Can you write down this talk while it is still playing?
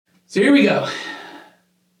So here we go.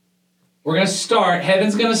 We're going to start.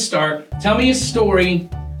 Heaven's going to start. Tell me a story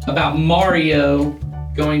about Mario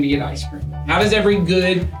going to get ice cream. How does every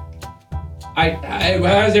good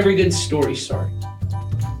story start?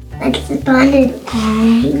 Once upon a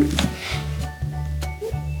time,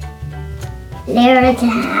 there was a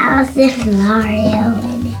house with Mario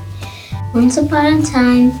in it. Once upon a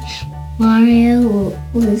time, Mario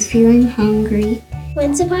was feeling hungry.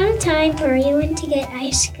 Once upon a time, Mario went to get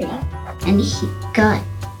ice cream. And he got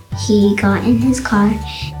in his car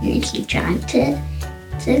and he drove to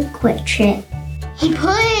Quick Trip. He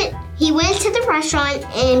went to the restaurant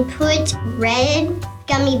and put red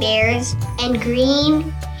gummy bears and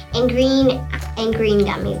green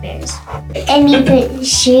gummy bears. And he put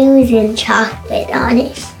shoes and chocolate on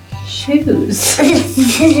it. Shoes?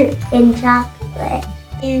 And chocolate.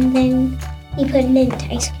 And then he put mint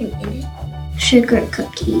ice cream in it. Sugar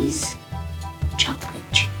cookies. Chocolate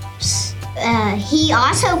chips. He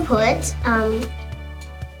also put a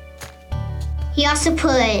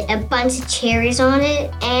bunch of cherries on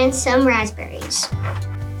it and some raspberries.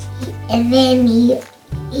 And then he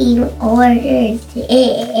ordered it,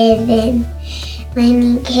 and then when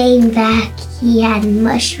he came back, he had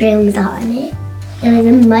mushrooms on it. It was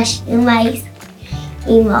a mushroom ice cream.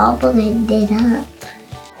 He all blended up.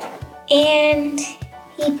 And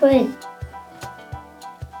he put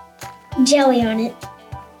jelly on it.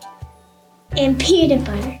 And peanut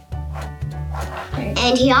butter.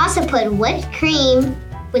 And he also put whipped cream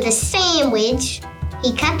with a sandwich.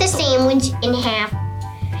 He cut the sandwich in half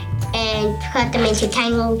and cut them into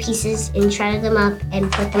tiny little pieces and shredded them up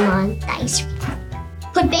and put them on the ice cream.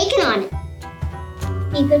 Put bacon on it.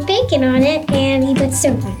 He put bacon on it and he put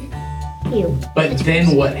soap on it. Ew. But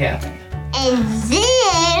then what happened? And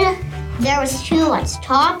then there was too much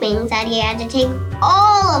toppings that he had to take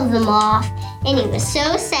all of them off. And he was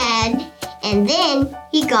so sad. And then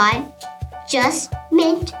he got just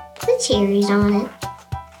mint with cherries on it.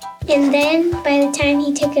 And then by the time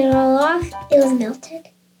he took it all off, it was melted.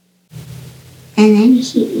 And then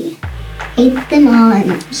he ate them all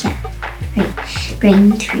and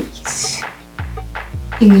brain trees.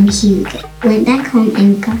 And then he went back home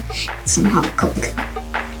and got some hot cocoa.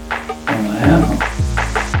 Wow.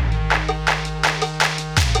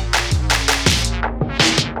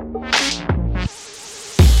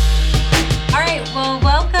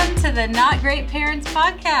 The Not Great Parents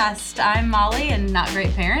podcast. I'm Molly and Not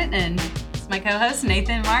Great Parent, and it's my co-host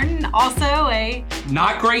Nathan Martin, also a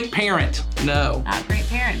not great parent. No. Not great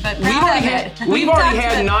parent, but we've already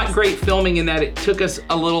had not great filming in that it took us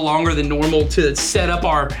a little longer than normal to set up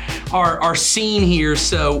our scene here.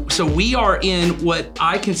 So we are in what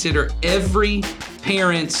I consider every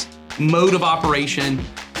parent's mode of operation.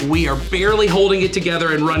 We are barely holding it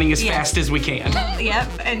together and running as fast as we can. Yep,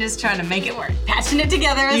 and just trying to make it work. Patching it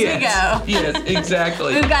together as we go. Yes,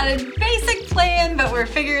 exactly. We've got a basic plan, but we're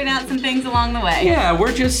figuring out some things along the way. Yeah,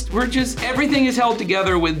 we're just everything is held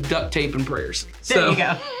together with duct tape and prayers. There you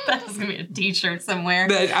go. That's gonna be a T-shirt somewhere.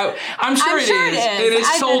 I'm sure it is. And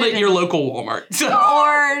it's sold at your local Walmart. So.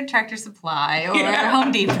 Or Tractor Supply, or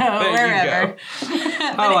Home Depot, wherever.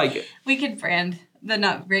 I like it. We could brand the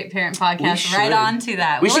Not Great Parent podcast right on to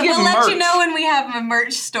that. We'll let you know when we have a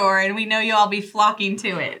merch store, and we know you'll all be flocking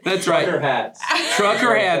to it. That's right. Trucker hats.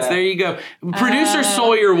 Trucker hats. There you go. Producer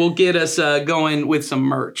Sawyer will get us going with some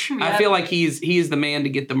merch. Yep. I feel like he is the man to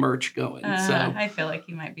get the merch going. I feel like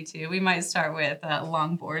he might be too. We might start with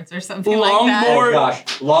longboards or something like that. Oh gosh,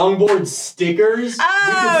 longboard stickers.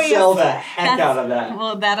 Oh, we could sell the heck out of that.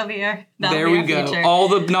 Well, that'll be our there we go. Future. All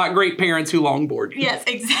the not great parents who longboard. Yes,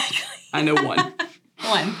 exactly. I know one.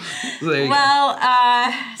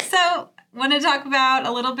 So want to talk about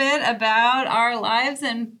a little bit about our lives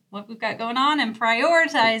and what we've got going on and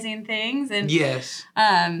prioritizing things. And yes,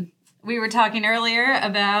 we were talking earlier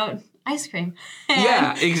about ice cream.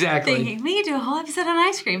 Yeah, exactly. Thinking we could do a whole episode on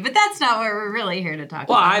ice cream, but that's not what we're really here to talk about.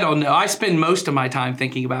 Well, I don't know. I spend most of my time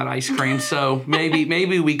thinking about ice cream, so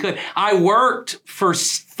maybe we could. I worked for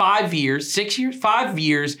 5 years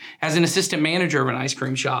as an assistant manager of an ice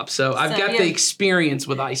cream shop, so I've got the experience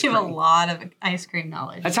with ice cream. You have a lot of ice cream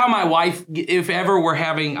knowledge. That's how my wife, if ever we're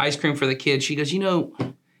having ice cream for the kids, she goes,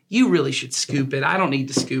 you really should scoop it. I don't need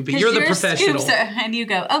to scoop it. You're the professional. And you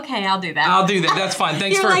go, okay, I'll do that. I'll do that. That's fine.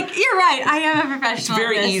 Thanks you're right. I am a professional. It's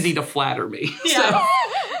very easy to flatter me. Yeah. So.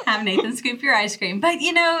 Have Nathan scoop your ice cream. But,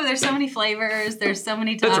 there's so many flavors. There's so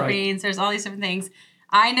many toppings. Right. There's all these different things.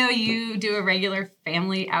 I know you do a regular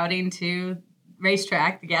family outing, too.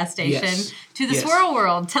 racetrack, the gas station, Yes. to the Yes. Swirl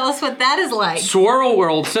World. Tell us what that is like. Swirl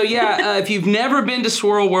World. So yeah, if you've never been to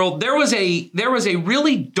Swirl World, there was a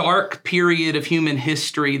really dark period of human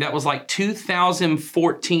history that was like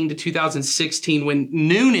 2014 to 2016 when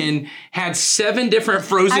Noonan had 7 different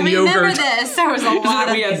frozen I remember yogurts. this. There was a lot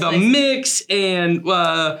of We had these the things. mix and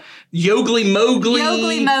Yogly Mowgli.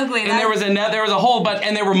 Yogly Mowgli, And there was a whole bunch,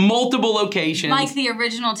 and there were multiple locations. Like the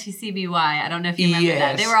original TCBY. I don't know if you remember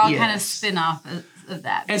that. They Yes, were all kind of yes. spin-off of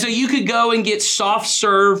that. And so you could go and get soft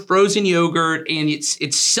serve frozen yogurt, and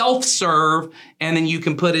it's self serve, and then you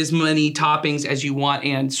can put as many toppings as you want.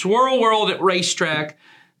 And Swirl World at Racetrack,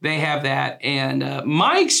 they have that. And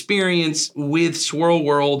my experience with Swirl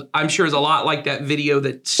World, I'm sure, is a lot like that video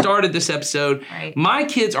that started this episode. Right. My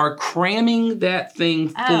kids are cramming that thing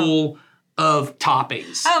full of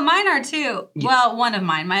toppings. Oh, mine are too. Well, one of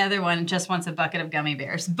mine. My other one just wants a bucket of gummy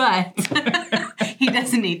bears, but he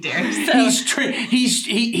doesn't eat dairy. So.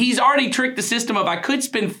 He's already tricked the system of I could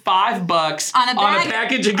spend $5 on a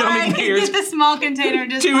package of gummy I bears. could get the small container,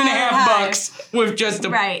 just $2.50 with just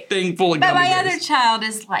a thing full of But gummy my bears. other child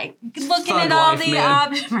is like looking Thug at all life, the man.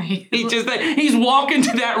 options. Right. He's walking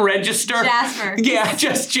to that register. Jasper. Yeah,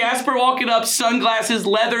 just Jasper walking up, sunglasses,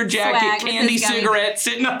 leather jacket, Swag with candy his gummy cigarette,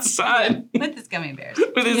 sitting outside With his gummy bears.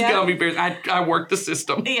 with his Yeah. gummy bears. I work the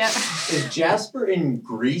system. Yeah. Is Jasper in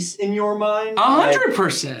Greece in your mind?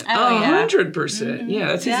 100%. Oh, yeah. 100%. Yeah,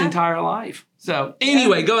 that's his Yeah. entire life. So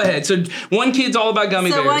anyway, go ahead. So one kid's all about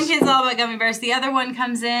gummy So bears. one kid's all about gummy bears. The other one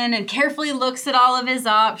comes in and carefully looks at all of his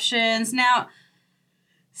options. Now,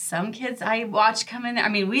 some kids I watched come in there. I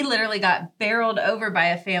mean, we literally got barreled over by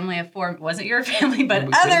a family of 4. It wasn't your family, but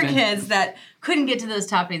It could've other been. kids that couldn't get to those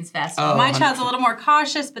toppings fast. Oh, My child's a 100%. little more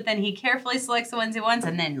cautious, but then he carefully selects the ones he wants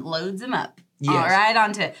and then loads them up. Yes. All right,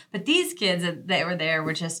 onto it. But these kids that were there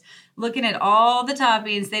were just looking at all the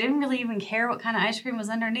toppings. They didn't really even care what kind of ice cream was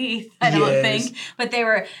underneath, I don't Yes. think. But they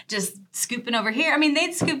were just scooping over here. I mean,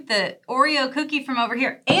 they'd scoop the Oreo cookie from over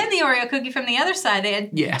here and the Oreo cookie from the other side. They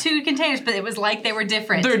had 2 containers, but it was like they were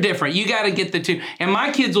different. They're different. You got to get the 2. And my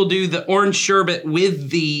kids will do the orange sherbet with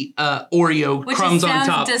the Oreo Which crumbs on sounds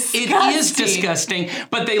top. disgusting. It is disgusting,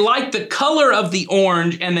 but they like the color of the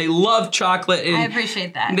orange and they love chocolate. And I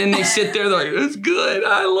appreciate that. then they sit there, they're like, it's good.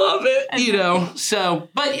 I love it. You know, so,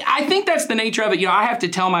 but I think that's the nature of it. You know, I have to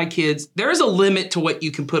tell my kids, there's a limit to what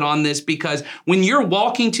you can put on this because when you're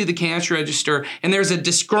walking to the cash register and there's a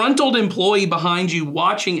disgruntled employee behind you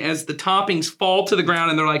watching as the toppings fall to the ground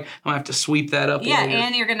and they're like, I'm gonna have to sweep that up Yeah, later.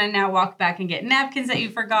 and you're going to now walk back and get napkins that you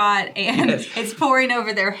forgot, and Yes. it's pouring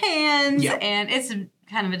over their hands, Yep. and it's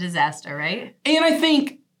kind of a disaster, right? And I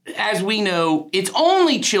think, as we know, it's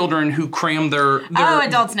only children who cram their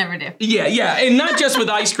Adults never do. Yeah, and not just with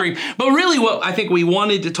ice cream, but really what I think we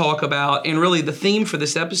wanted to talk about, and really the theme for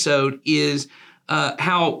this episode is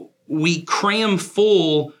how we cram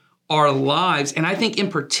full our lives. And I think in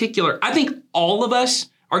particular, I think all of us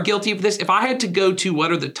are guilty of this. If I had to go to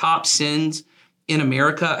what are the top sins in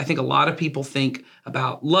America, I think a lot of people think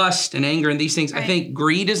about lust and anger and these things. Right. I think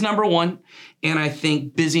greed is number 1, and I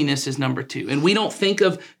think busyness is number 2. And we don't think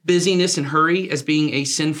of busyness and hurry as being a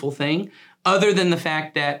sinful thing, other than the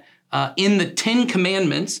fact that in the 10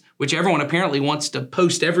 Commandments, which everyone apparently wants to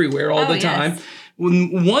post everywhere all the time,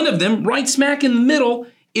 one of them, right smack in the middle,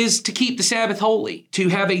 is to keep the Sabbath holy, to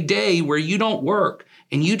have a day where you don't work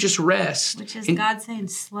and you just rest. Which is and God saying,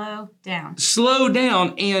 slow down. slow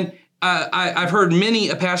down. And I've heard many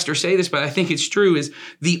a pastor say this, but I think it's true, is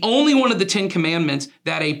the only one of the 10 Commandments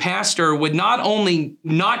that a pastor would not only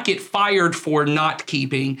not get fired for not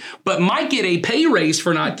keeping, but might get a pay raise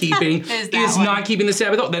for not keeping, is not keeping the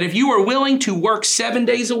Sabbath. That if you are willing to work 7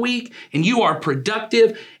 days a week and you are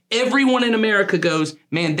productive, everyone in America goes,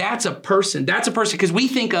 man, that's a person. That's a person. Because we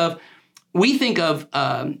think of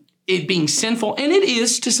it being sinful, and it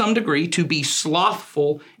is to some degree, to be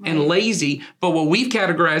slothful and lazy. But what we've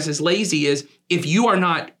categorized as lazy is if you are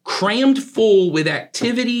not crammed full with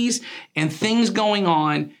activities and things going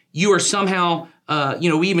on, you are somehow,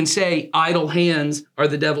 we even say idle hands are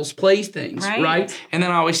the devil's playthings, right? And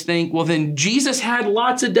then I always think, well, then Jesus had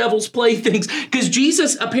lots of devil's playthings, because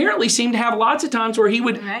Jesus apparently seemed to have lots of times where he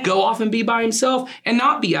would go off and be by himself and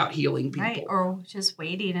not be out healing people. Right, or just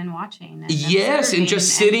waiting and watching. And Yes, and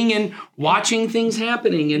just sitting and watching things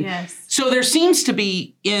happening. And so there seems to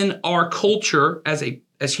be in our culture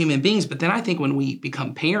as human beings, but then I think when we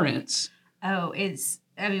become parents.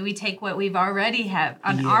 We take what we've already have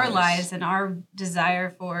on our lives and our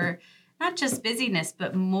desire for not just busyness,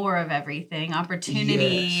 but more of everything,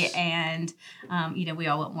 opportunity. And, we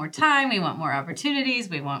all want more time. We want more opportunities.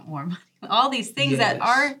 We want more money. All these things that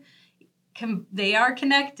are they are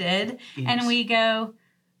connected, and we go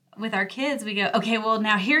with our kids. We go, okay, well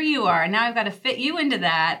now here you are. Now I've got to fit you into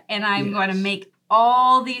that, and I'm going to make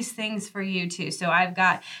all these things for you too. So I've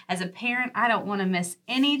got, as a parent, I don't want to miss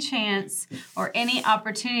any chance or any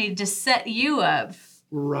opportunity to set you up.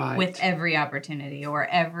 Right. With every opportunity or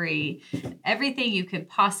everything you could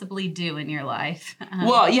possibly do in your life.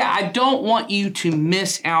 Well, yeah, I don't want you to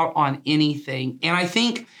miss out on anything. And I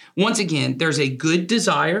think, once again, there's a good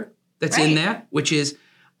desire that's in that, which is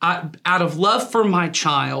out of love for my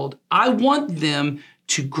child, I want them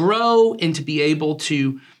to grow and to be able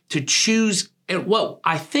to choose and what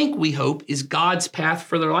I think we hope is God's path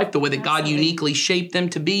for their life, the way that God uniquely shaped them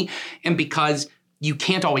to be. And because you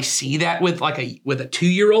can't always see that with a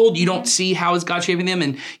 2-year-old. You don't see how is God shaping them,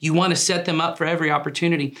 and you want to set them up for every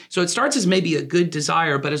opportunity. So it starts as maybe a good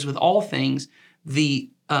desire, but as with all things,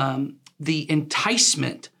 the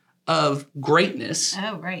enticement of greatness.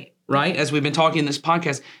 Oh, right. Right, as we've been talking in this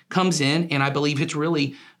podcast, comes in, and I believe it's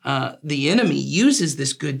really the enemy uses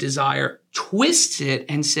this good desire, twists it,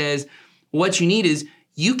 and says, what you need is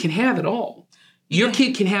you can have it all. Your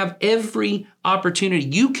kid can have every opportunity.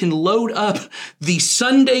 You can load up the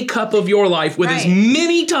sundae cup of your life with as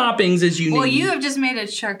many toppings as you need. Well, you have just made a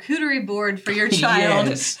charcuterie board for your child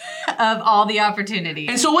of all the opportunities.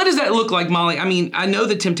 And so what does that look like, Molly? I mean, I know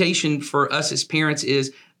the temptation for us as parents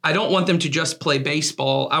is I don't want them to just play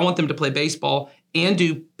baseball. I want them to play baseball and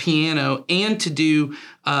do piano and to do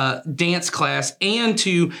dance class and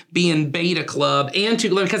to be in beta club and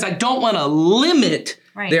to, because I don't want to limit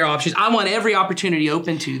their options. I want every opportunity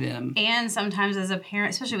open to them. And sometimes as a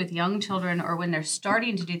parent, especially with young children or when they're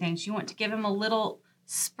starting to do things, you want to give them a little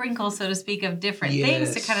sprinkle, so to speak, of different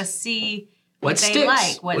things to kind of see what they sticks?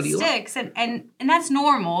 like, what sticks. Like? And that's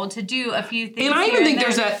normal to do a few things. And I even think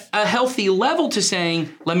there's a healthy level to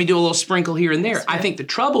saying, let me do a little sprinkle here and there. I think the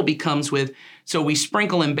trouble becomes with, so we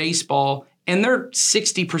sprinkle in baseball and they're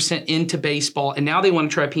 60% into baseball and now they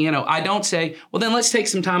want to try piano. I don't say, well, then let's take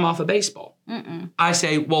some time off of baseball. I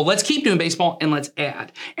say, well, let's keep doing baseball and let's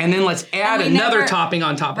add. And then let's add another topping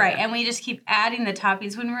on top of that. Right, and we just keep adding the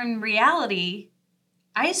toppings when we're in reality,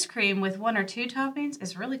 ice cream with 1 or 2 toppings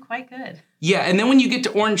is really quite good. Yeah, and then when you get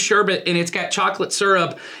to orange sherbet and it's got chocolate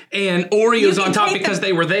syrup and Oreos on top because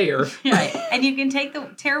they were there. Right, and you can take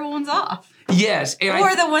the terrible ones off. Yes.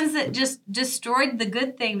 And the ones that just destroyed the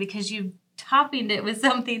good thing because you toppinged it with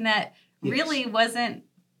something that really wasn't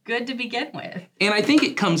good to begin with. And I think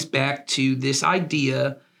it comes back to this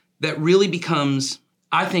idea that really becomes,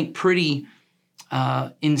 I think, pretty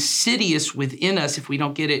insidious within us if we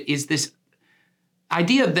don't get it, is this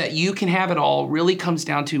idea that you can have it all really comes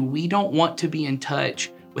down to we don't want to be in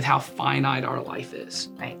touch with how finite our life is.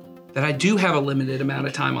 Right. That I do have a limited amount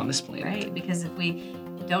of time on this planet. Right, because if we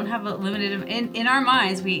don't have a limited, in our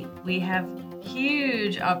minds, we have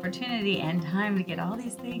huge opportunity and time to get all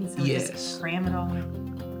these things. So we just cram it all in.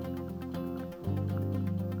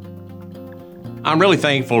 I'm really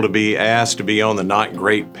thankful to be asked to be on the Not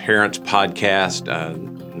Great Parents podcast.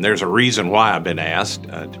 And there's a reason why I've been asked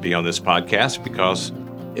to be on this podcast, because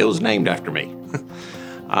it was named after me.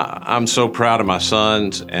 I'm so proud of my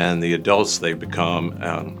sons and the adults they've become.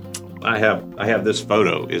 I have this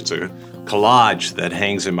photo. It's a collage that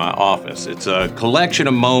hangs in my office. It's a collection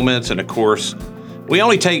of moments, and of course, we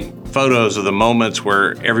only take photos of the moments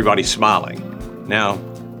where everybody's smiling. Now,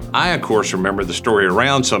 I, of course, remember the story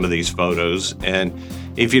around some of these photos, and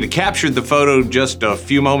if you'd have captured the photo just a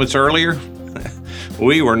few moments earlier,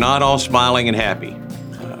 we were not all smiling and happy.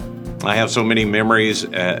 I have so many memories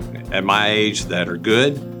at my age that are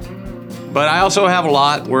good, but I also have a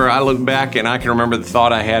lot where I look back and I can remember the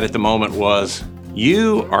thought I had at the moment was,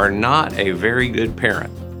 you are not a very good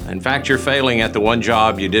parent. In fact, you're failing at the one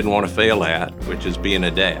job you didn't want to fail at, which is being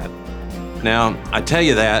a dad. Now, I tell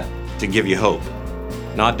you that to give you hope,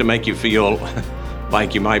 not to make you feel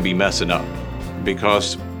like you might be messing up.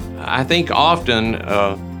 Because I think often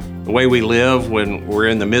the way we live when we're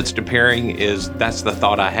in the midst of parenting is that's the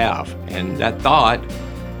thought I have. And that thought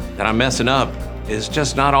that I'm messing up is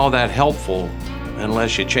just not all that helpful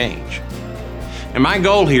unless you change. And my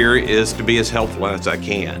goal here is to be as helpful as I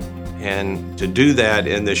can. And to do that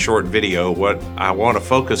in this short video, what I want to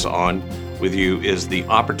focus on with you is the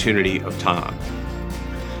opportunity of time.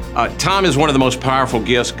 Time is one of the most powerful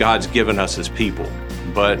gifts God's given us as people,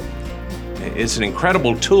 but it's an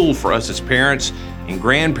incredible tool for us as parents and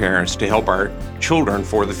grandparents to help our children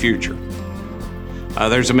for the future.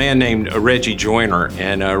 There's a man named Reggie Joyner,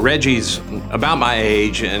 and Reggie's about my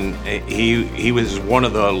age, and he was one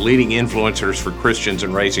of the leading influencers for Christians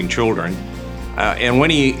in raising children. And when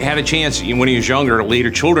he had a chance, when he was younger, to lead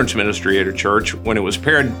a children's ministry at a church, when it was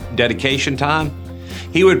parent dedication time,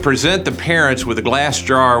 he would present the parents with a glass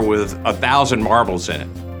jar with 1,000 marbles in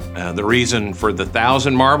it. The reason for the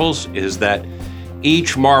 1,000 marbles is that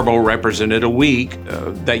each marble represented a week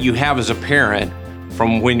that you have as a parent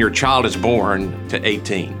from when your child is born to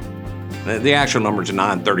 18. The actual number is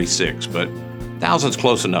 936, but 1,000's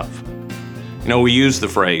close enough. You know, we use the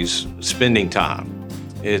phrase spending time.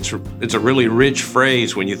 It's a really rich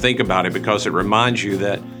phrase when you think about it, because it reminds you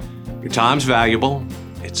that your time's valuable,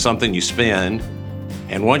 it's something you spend,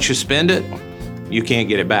 and once you spend it, you can't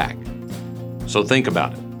get it back. So think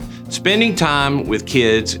about it. Spending time with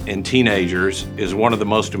kids and teenagers is one of the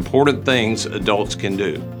most important things adults can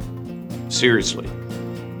do. Seriously.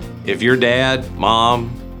 If your dad,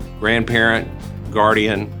 mom, grandparent,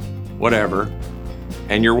 guardian, whatever,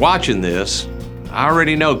 and you're watching this, I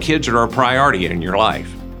already know kids are a priority in your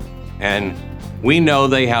life. And we know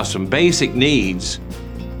they have some basic needs,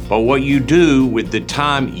 but what you do with the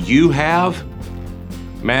time you have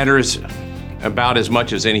matters about as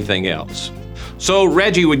much as anything else. So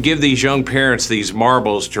Reggie would give these young parents these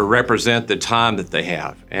marbles to represent the time that they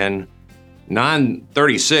have. And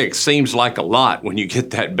 936 seems like a lot when you get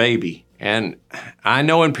that baby. And I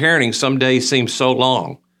know in parenting, some days seem so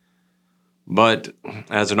long. But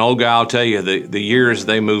as an old guy, I'll tell you, the years,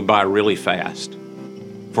 they move by really fast.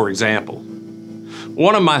 For example,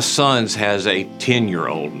 one of my sons has a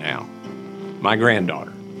 10-year-old now, my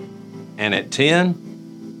granddaughter. And at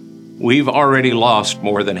 10, we've already lost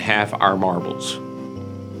more than half our marbles.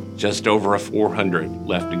 Just over 400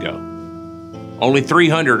 left to go. Only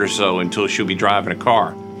 300 or so until she'll be driving a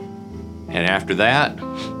car. And after that,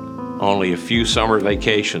 only a few summer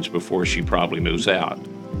vacations before she probably moves out.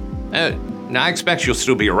 Now, I expect she'll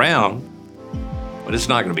still be around, but it's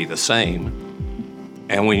not going to be the same.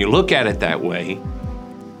 And when you look at it that way,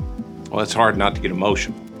 well, it's hard not to get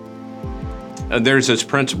emotional. There's this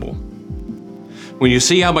principle. When you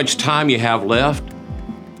see how much time you have left,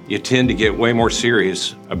 you tend to get way more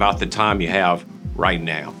serious about the time you have right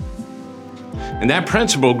now. And that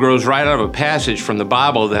principle grows right out of a passage from the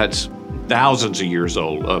Bible that's thousands of years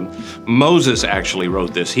old. Moses actually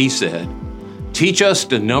wrote this. He said, "Teach us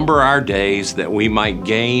to number our days that we might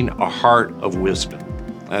gain a heart of wisdom."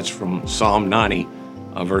 That's from Psalm 90,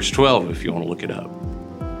 verse 12, if you want to look it up.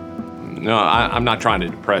 No, I'm not trying to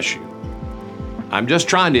depress you. I'm just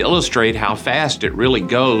trying to illustrate how fast it really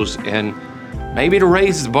goes, and maybe to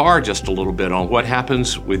raise the bar just a little bit on what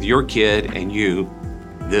happens with your kid and you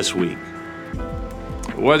this week.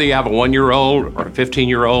 Whether you have a 1-year-old or a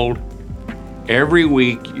 15-year-old, every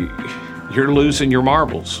week you're losing your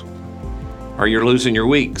marbles, or you're losing your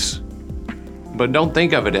weeks. But don't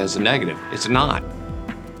think of it as a negative. It's not.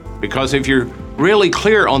 Because if you're really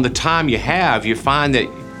clear on the time you have, you find that,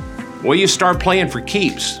 well, you start playing for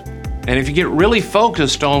keeps. And if you get really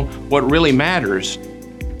focused on what really matters,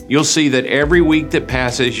 you'll see that every week that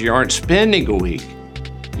passes, you aren't spending a week.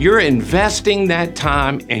 You're investing that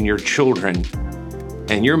time in your children,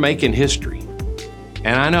 and you're making history.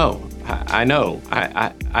 And I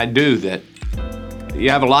do that. You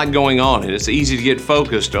have a lot going on, and it's easy to get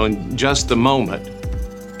focused on just the moment.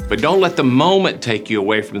 But don't let the moment take you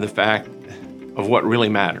away from the fact of what really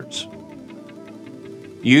matters.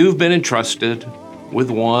 You've been entrusted with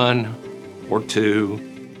one or two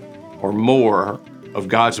or more of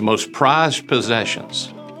God's most prized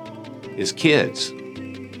possessions, His kids.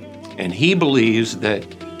 And He believes that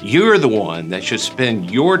you're the one that should spend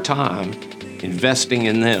your time investing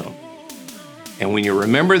in them. And when you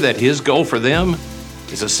remember that His goal for them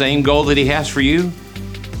is the same goal that He has for you,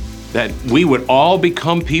 that we would all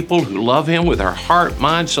become people who love Him with our heart,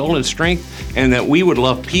 mind, soul, and strength, and that we would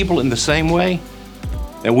love people in the same way,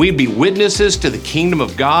 that we'd be witnesses to the kingdom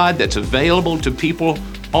of God that's available to people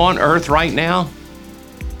on earth right now,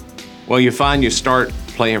 well, you find you start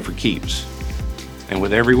playing for keeps. And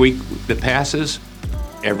with every week that passes,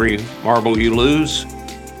 every marble you lose,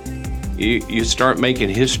 you start making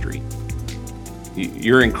history.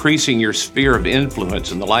 You're increasing your sphere of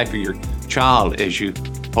influence in the life of your child as you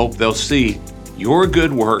hope they'll see your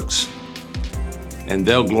good works and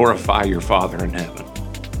they'll glorify your Father in heaven.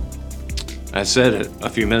 I said it a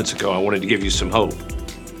few minutes ago, I wanted to give you some hope.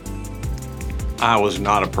 I was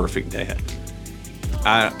not a perfect dad.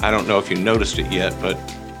 I don't know if you noticed it yet, but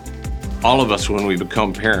all of us, when we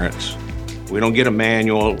become parents, we don't get a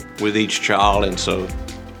manual with each child, and so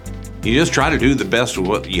you just try to do the best with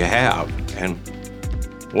what you have. And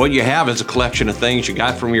what you have is a collection of things you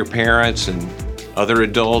got from your parents and other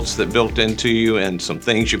adults that built into you, and some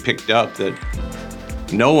things you picked up that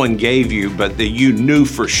no one gave you, but that you knew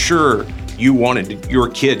for sure you wanted your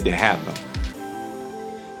kid to have them.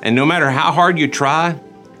 And no matter how hard you try,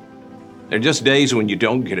 there are just days when you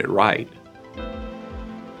don't get it right.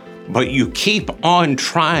 But you keep on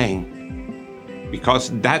trying because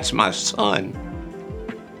that's my son.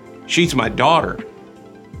 She's my daughter.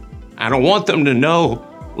 I don't want them to know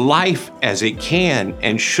life as it can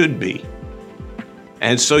and should be.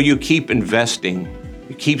 And so you keep investing,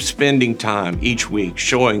 you keep spending time each week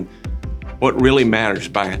showing what really matters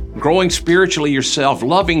by growing spiritually yourself,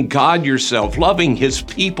 loving God yourself, loving His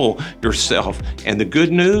people yourself. And the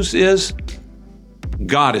good news is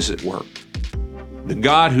God is at work. The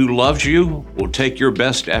God who loves you will take your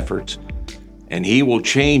best efforts and He will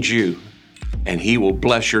change you and He will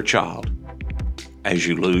bless your child as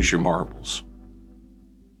you lose your marbles.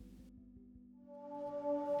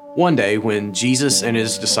 One day, when Jesus and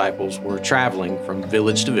His disciples were traveling from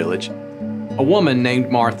village to village, a woman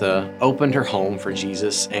named Martha opened her home for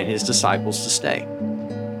Jesus and His disciples to stay.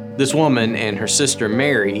 This woman and her sister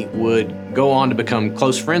Mary would go on to become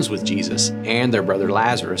close friends with Jesus, and their brother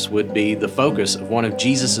Lazarus would be the focus of one of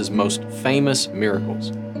Jesus' most famous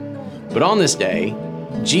miracles. But on this day,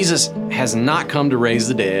 Jesus has not come to raise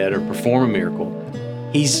the dead or perform a miracle.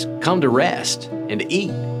 He's come to rest and to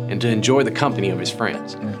eat and to enjoy the company of His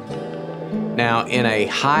friends. Now, in a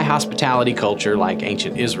high hospitality culture like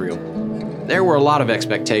ancient Israel, there were a lot of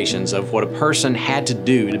expectations of what a person had to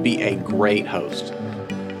do to be a great host.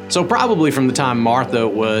 So probably from the time Martha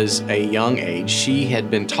was a young age, she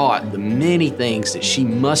had been taught the many things that she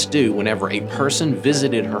must do whenever a person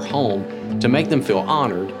visited her home to make them feel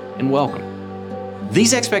honored and welcome.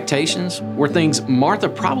 These expectations were things Martha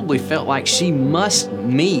probably felt like she must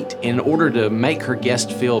meet in order to make her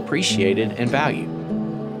guest feel appreciated and valued.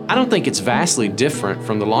 I don't think it's vastly different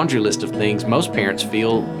from the laundry list of things most parents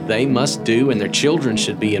feel they must do and their children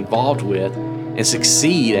should be involved with and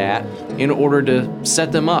succeed at in order to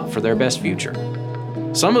set them up for their best future.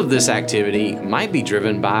 Some of this activity might be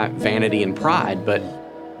driven by vanity and pride, but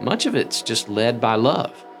much of it's just led by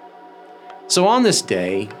love. So on this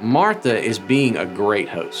day, Martha is being a great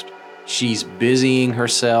host. She's busying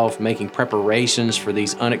herself, making preparations for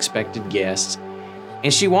these unexpected guests,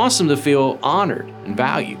 and she wants them to feel honored and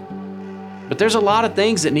valued. But there's a lot of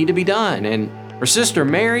things that need to be done, and her sister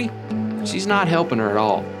Mary, she's not helping her at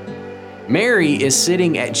all. Mary is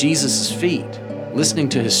sitting at Jesus' feet, listening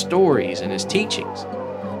to His stories and His teachings.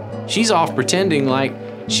 She's off pretending like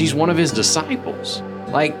she's one of His disciples,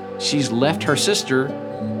 like she's left her sister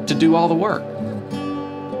to do all the work.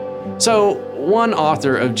 So, one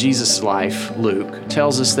author of Jesus' life, Luke,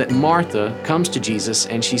 tells us that Martha comes to Jesus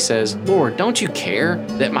and she says, "Lord, don't you care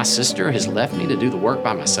that my sister has left me to do the work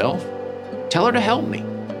by myself? Tell her to help me."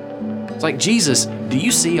 It's like, Jesus, do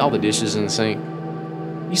you see all the dishes in the sink?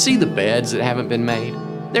 You see the beds that haven't been made?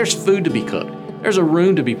 There's food to be cooked. There's a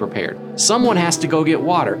room to be prepared. Someone has to go get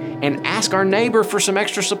water and ask our neighbor for some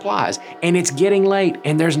extra supplies. And it's getting late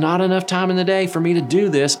and there's not enough time in the day for me to do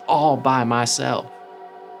this all by myself.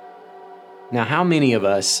 Now, how many of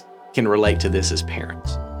us can relate to this as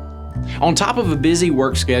parents? On top of a busy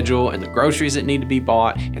work schedule and the groceries that need to be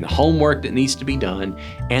bought and the homework that needs to be done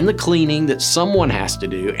and the cleaning that someone has to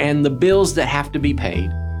do and the bills that have to be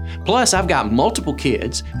paid, plus I've got multiple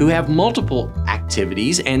kids who have multiple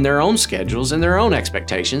activities and their own schedules and their own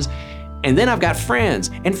expectations, and then I've got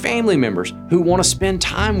friends and family members who want to spend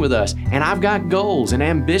time with us, and I've got goals and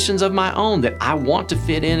ambitions of my own that I want to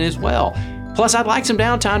fit in as well. Plus, I'd like some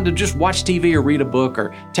downtime to just watch TV or read a book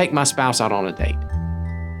or take my spouse out on a date.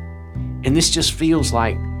 And this just feels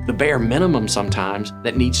like the bare minimum sometimes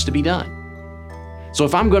that needs to be done. So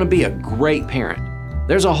if I'm going to be a great parent,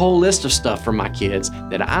 there's a whole list of stuff for my kids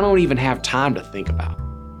that I don't even have time to think about.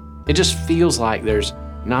 It just feels like there's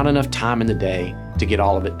not enough time in the day to get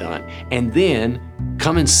all of it done. And then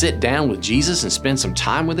come and sit down with Jesus and spend some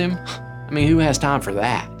time with Him? I mean, who has time for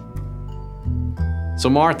that? So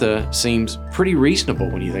Martha seems pretty reasonable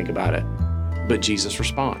when you think about it, but Jesus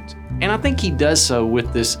responds. And I think He does so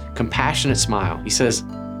with this compassionate smile. He says,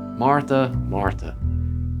 "Martha, Martha,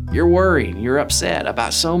 you're worried, you're upset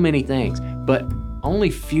about so many things, but only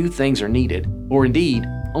few things are needed, or indeed,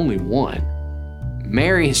 only one.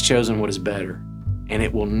 Mary has chosen what is better, and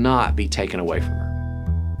it will not be taken away from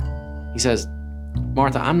her." He says,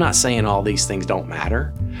 "Martha, I'm not saying all these things don't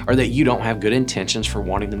matter, or that you don't have good intentions for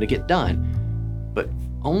wanting them to get done, but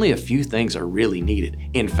only a few things are really needed.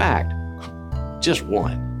 In fact, just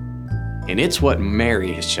one. And it's what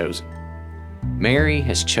Mary has chosen. Mary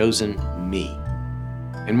has chosen me.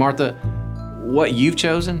 And Martha, what you've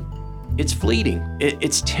chosen, it's fleeting.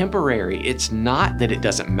 It's temporary. It's not that it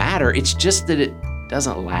doesn't matter. It's just that it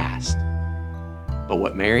doesn't last. But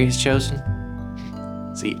what Mary has chosen,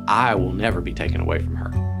 see, I will never be taken away from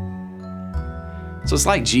her. So it's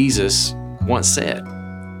like Jesus once said.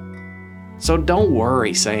 So don't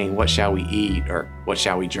worry saying, what shall we eat, or what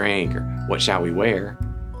shall we drink, or what shall we wear?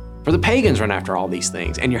 For the pagans run after all these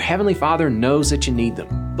things, and your heavenly Father knows that you need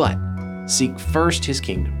them. But seek first his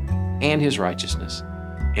kingdom and his righteousness,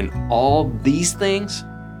 and all these things,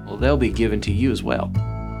 well, they'll be given to you as well.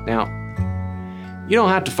 Now, you don't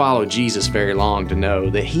have to follow Jesus very long to know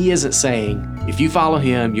that he isn't saying, if you follow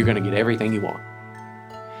him, you're going to get everything you want.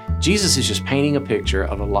 Jesus is just painting a picture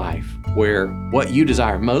of a life where what you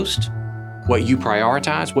desire most, what you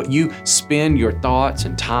prioritize, what you spend your thoughts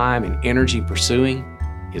and time and energy pursuing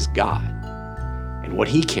is God and what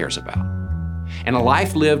he cares about. And a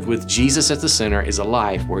life lived with Jesus at the center is a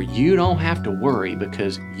life where you don't have to worry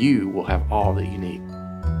because you will have all that you need.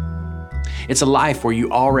 It's a life where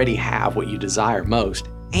you already have what you desire most,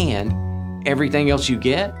 and everything else you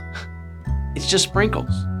get, it's just sprinkles.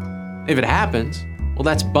 If it happens, well,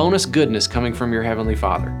 that's bonus goodness coming from your Heavenly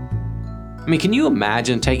Father. I mean, can you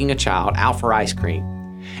imagine taking a child out for ice cream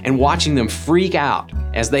and watching them freak out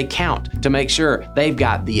as they count to make sure they've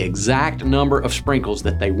got the exact number of sprinkles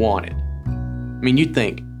that they wanted? I mean, you'd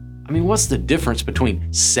think, what's the difference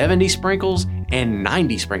between 70 sprinkles and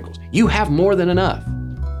 90 sprinkles? You have more than enough.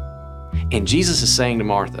 And Jesus is saying to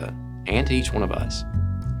Martha and to each one of us,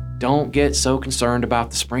 don't get so concerned about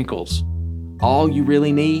the sprinkles. All you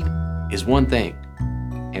really need is one thing,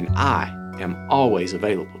 and I am always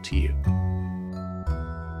available to you.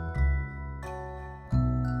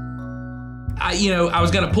 I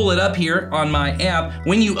was going to pull it up here on my app.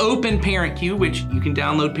 When you open ParentCue, which you can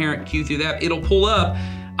download ParentCue through that, it'll pull up.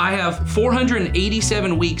 I have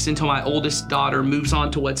 487 weeks until my oldest daughter moves on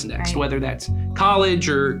to what's next, whether that's college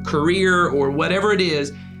or career or whatever it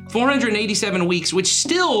is. 487 weeks, which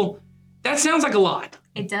still, that sounds like a lot.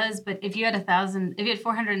 It does, but if you had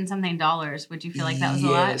 $400 and something, would you feel like that was a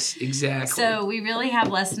lot? Yes, exactly. So we really have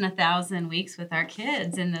less than 1,000 weeks with our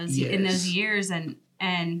kids in those years,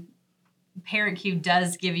 and ParentCue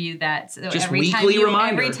does give you that. So just every weekly time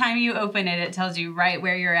reminder. Every time you open it, it tells you right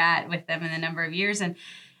where you're at with them and the number of years. And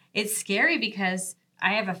it's scary because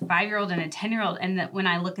I have a 5-year-old and a 10-year-old, and that when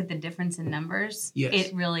I look at the difference in numbers,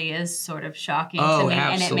 it really is sort of shocking to me. Absolutely.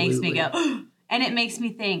 And it makes me go, and it makes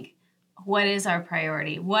me think, what is our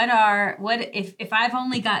priority? If I've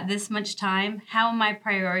only got this much time, how am I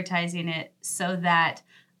prioritizing it so that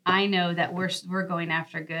I know that we're going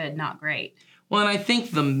after good, not great? Well, and I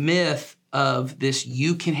think the myth of this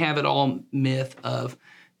you can have it all myth of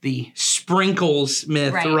the sprinkles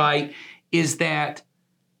myth, right, is that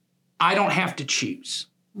I don't have to choose.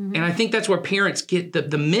 Mm-hmm. And I think that's where parents get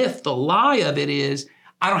the myth, the lie of it is,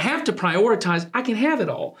 I don't have to prioritize, I can have it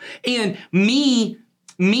all. And me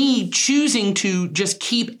choosing to just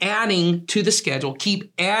keep adding to the schedule,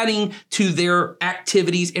 keep adding to their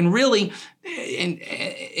activities, and really,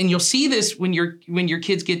 and you'll see this when your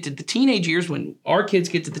kids get to the teenage years, when our kids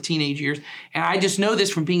get to the teenage years, and I just know this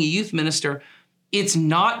from being a youth minister, it's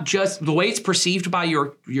not just the way it's perceived by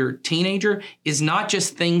your teenager is not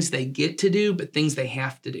just things they get to do, but things they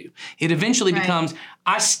have to do. It eventually becomes,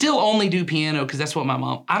 I still only do piano because that's what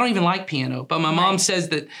I don't even like piano, but my mom says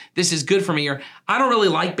that this is good for me, or I don't really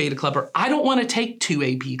like Beta Club, or I don't want to take 2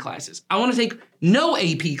 AP classes. I want to take no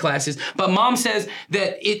AP classes, but mom says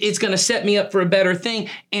that it's going to set me up for a better thing.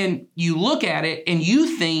 And you look at it and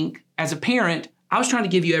you think, as a parent, I was trying to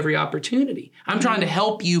give you every opportunity. I'm trying to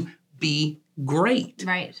help you be great.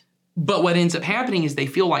 Right. But what ends up happening is they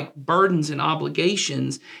feel like burdens and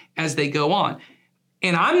obligations as they go on.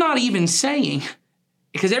 And I'm not even saying,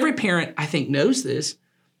 because every parent I think knows this,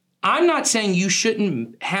 I'm not saying you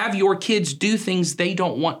shouldn't have your kids do things they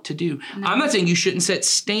don't want to do. No. I'm not saying you shouldn't set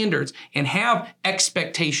standards and have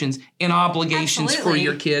expectations and obligations for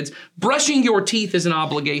your kids. Brushing your teeth is an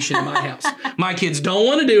obligation in my house. My kids don't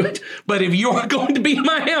want to do it, but if you're going to be in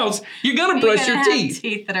my house, you're going to brush your teeth.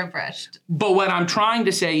 Teeth that are brushed. But what I'm trying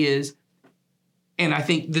to say is, and I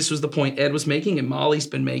think this was the point Ed was making and Molly's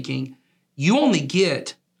been making, I only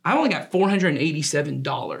got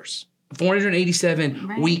 $487.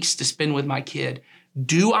 487 weeks to spend with my kid.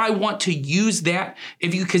 Do I want to use that?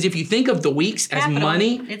 Because if you think of the weeks as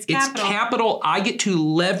money, it's capital I get to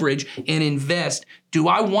leverage and invest. Do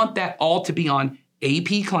I want that all to be on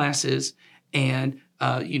AP classes and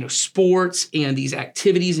sports and these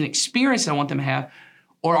activities and experiences I want them to have?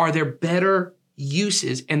 Or are there better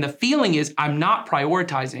uses? And the feeling is I'm not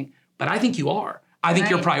prioritizing, but I think you are. I think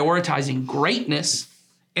you're prioritizing greatness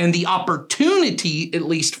and the opportunity, at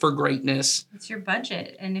least, for greatness. It's your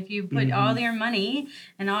budget. And if you put all your money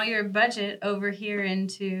and all your budget over here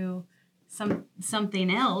into something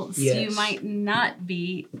else, Yes. you might not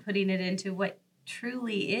be putting it into what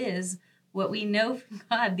truly is what we know from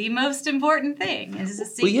God. The most important thing is to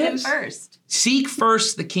seek Him first. Seek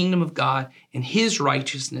first the kingdom of God and His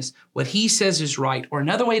righteousness, what He says is right. Or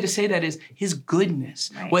another way to say that is His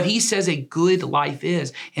goodness, Right. what He says a good life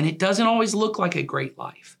is. And it doesn't always look like a great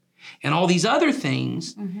life. And all these other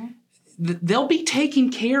things, they'll be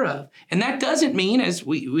taken care of. And that doesn't mean, as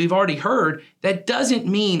we've already heard, that doesn't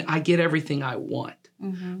mean I get everything I want.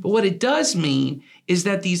 But what it does mean is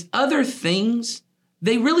that these other things,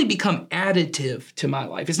 they really become additive to my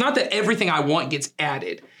life. It's not that everything I want gets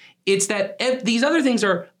added. It's that these other things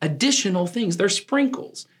are additional things. They're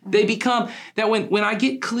sprinkles. They become that when I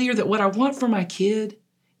get clear that what I want for my kid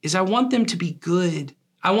is I want them to be good.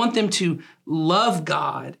 I want them to love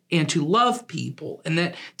God and to love people and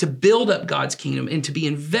that to build up God's kingdom and to be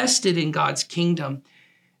invested in God's kingdom.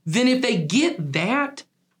 Then if they get that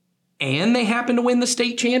and they happen to win the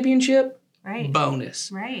state championship, Right.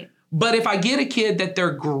 bonus. Right. But if I get a kid that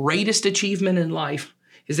their greatest achievement in life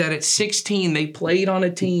is that at 16 they played on a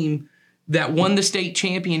team that won the state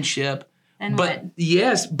championship, And but what?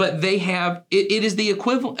 yes, but they have it is the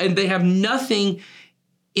equivalent, and they have nothing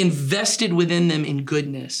invested within them in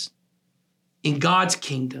goodness, in God's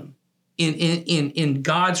kingdom, in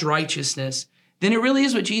God's righteousness. Then it really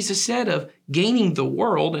is what Jesus said of gaining the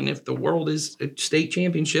world, and if the world is a state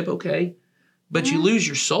championship, okay. But you lose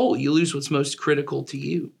your soul. You lose what's most critical to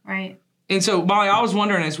you. Right. And so, Molly, I was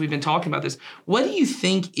wondering as we've been talking about this, what do you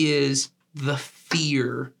think is the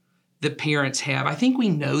fear that parents have? I think we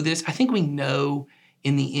know this. I think we know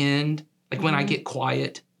in the end, like when I get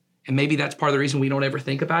quiet, and maybe that's part of the reason we don't ever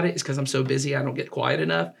think about it is because I'm so busy I don't get quiet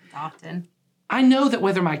enough. Often. I know that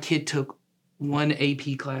whether my kid took one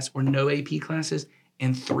AP class or no AP classes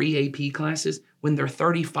and 3 AP classes, when they're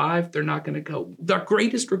 35, they're not going to go, the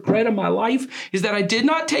greatest regret of my life is that I did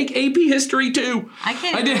not take AP history too. I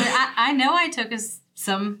can't. I did. I know I took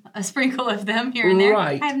a sprinkle of them here and there.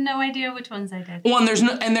 Right. I have no idea which ones I did. Well, and there's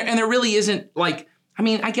no, and there really isn't like, I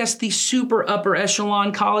mean, I guess these super upper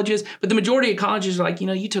echelon colleges, but the majority of colleges are like,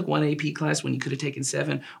 you took one AP class when you could have taken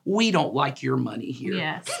 7. We don't like your money here.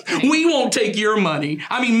 Yes. We won't take your money.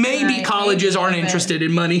 I mean, maybe Right, colleges maybe, aren't but- interested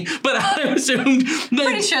in money, but I assumed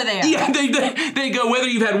Pretty sure they are. Yeah, they go, whether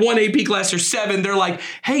you've had 1 AP class or 7, they're like,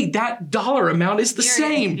 hey, that dollar amount is the Here it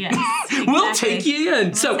same. is. Yes, We'll exactly. take you in.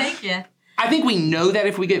 We'll So take you. I think we know that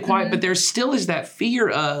if we get quiet, but there still is that fear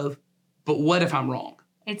of, but what if I'm wrong?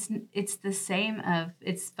 It's the same of,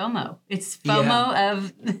 it's FOMO. It's FOMO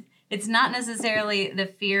of, it's not necessarily the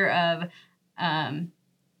fear of, I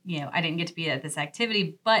didn't get to be at this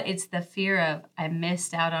activity, but it's the fear of I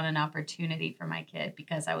missed out on an opportunity for my kid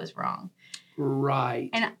because I was wrong. Right.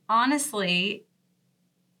 And honestly,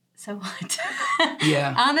 so what?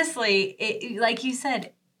 Yeah. Honestly, like you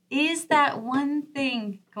said, is that one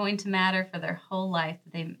thing going to matter for their whole life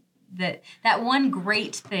that one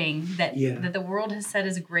great thing that the world has said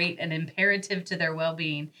is great and imperative to their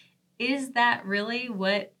well-being, is that really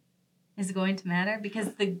what is going to matter?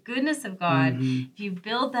 Because the goodness of God, if you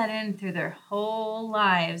build that in through their whole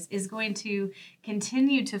lives, is going to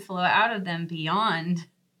continue to flow out of them beyond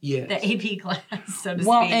Yes. the AP class, so to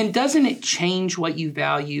Well, speak. and doesn't it change what you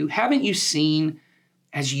value? Haven't you seen,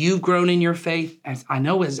 as you've grown in your faith, as I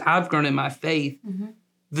know as I've grown in my faith,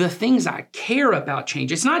 the things I care about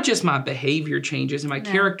change. It's not just my behavior changes and my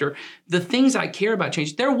character. The things I care about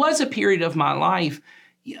change. There was a period of my life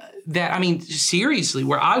that, I mean, seriously,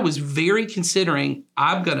 where I was very considering,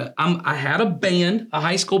 I had a band, a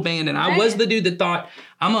high school band, and I was the dude that thought,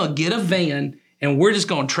 I'm going to get a van and we're just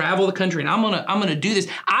going to travel the country and I'm going to do this.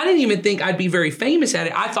 I didn't even think I'd be very famous at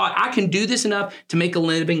it. I thought I can do this enough to make a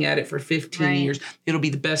living at it for 15 years. It'll be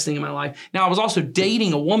the best thing in my life. Now, I was also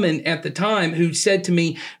dating a woman at the time who said to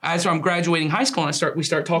me, as I'm graduating high school and we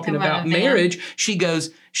start talking about marriage, she goes,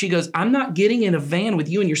 I'm not getting in a van with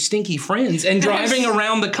you and your stinky friends and driving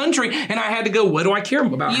around the country. And I had to go, what do I care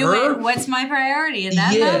about her? What's my priority? In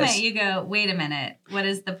that moment, you go, wait a minute, what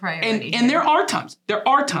is the priority? And there are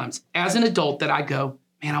times as an adult that I go,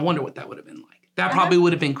 man, I wonder what that would have been like. That probably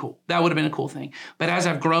would have been cool. That would have been a cool thing. But as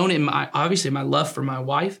I've grown in my love for my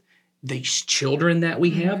wife, these children that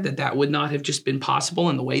we have, that would not have just been possible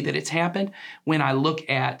in the way that it's happened. When I look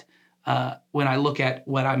at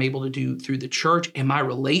what I'm able to do through the church and my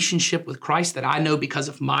relationship with Christ that I know because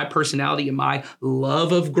of my personality and my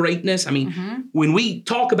love of greatness. I mean, when we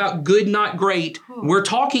talk about good, not great, we're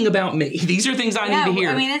talking about me. These are things I need to hear.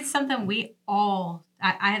 I mean, it's something we all,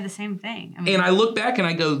 I had the same thing. I mean, and I look back and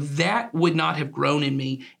I go, that would not have grown in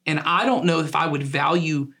me. And I don't know if I would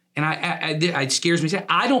value, and it scares me to say,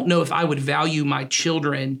 I don't know if I would value my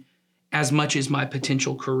children as much as my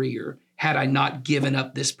potential career had I not given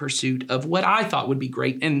up this pursuit of what I thought would be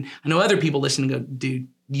great. And I know other people listening go, dude,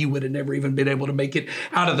 you would have never even been able to make it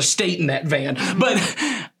out of the state in that van. But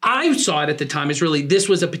I saw it at the time as really, this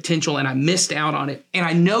was a potential and I missed out on it. And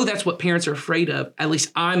I know that's what parents are afraid of, at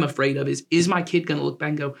least I'm afraid of, is my kid going to look back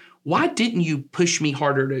and go, why didn't you push me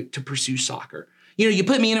harder to pursue soccer? You know, you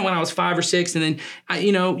put me in it when I was 5 or 6, and then,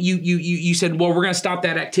 you said, well, we're going to stop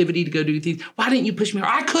that activity to go do things. Why didn't you push me?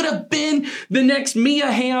 I could have been the next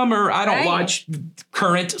Mia Hamm, or I don't watch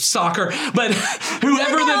current soccer, but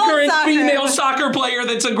whoever the current female soccer player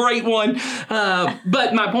that's a great one.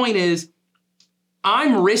 But my point is,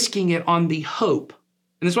 I'm risking it on the hope,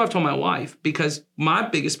 and this is what I've told my wife, because my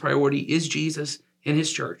biggest priority is Jesus and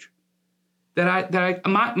his church.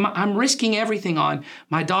 I'm risking everything on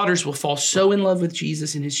my daughters will fall so in love with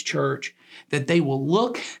Jesus and his church that they will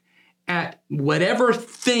look at whatever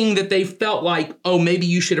thing that they felt like, oh, maybe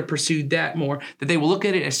you should have pursued that more, that they will look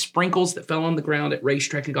at it as sprinkles that fell on the ground at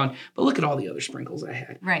racetrack and gone, but look at all the other sprinkles I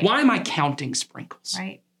had. Right. Why am I counting sprinkles?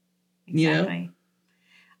 Right. Exactly. You know?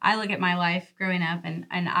 I look at my life growing up, and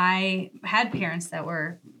I had parents that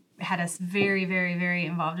had us very, very, very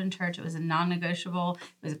involved in church. It was a non-negotiable.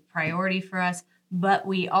 It was a priority for us, but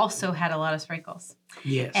we also had a lot of sprinkles.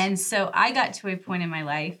 Yes. And so I got to a point in my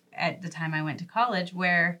life at the time I went to college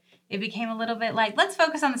where it became a little bit like, let's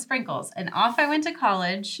focus on the sprinkles. And off I went to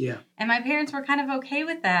college. Yeah. And my parents were kind of okay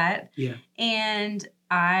with that. Yeah. And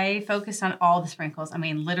I focused on all the sprinkles. I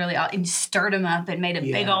mean, literally, and stirred them up and made a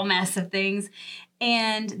big old mess of things.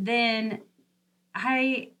 And then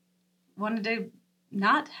I wanted to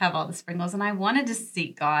not have all the sprinkles, and I wanted to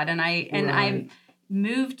seek God, and I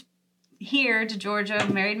moved here to Georgia,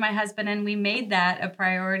 married my husband, and we made that a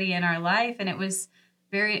priority in our life, and it was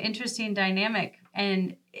very interesting dynamic,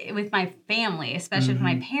 and with my family, especially with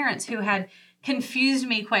my parents, who had confused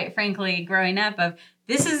me, quite frankly, growing up, of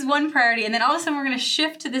this is one priority, and then all of a sudden we're going to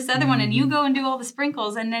shift to this other one, and you go and do all the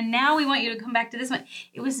sprinkles, and then now we want you to come back to this one.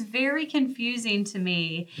 It was very confusing to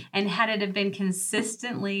me, and had it have been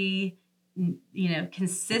consistently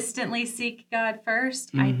seek God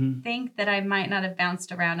first, I think that I might not have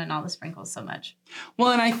bounced around in all the sprinkles so much.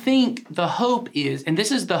 Well, and I think the hope is, and this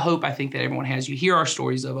is the hope I think that everyone has. You hear our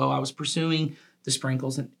stories of, I was pursuing the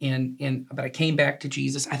sprinkles but I came back to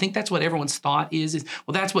Jesus. I think that's what everyone's thought is,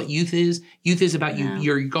 well, that's what youth is. Youth is about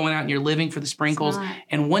you're going out and you're living for the sprinkles.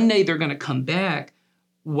 And one day they're going to come back.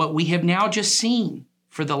 What we have now just seen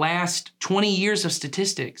for the last 20 years of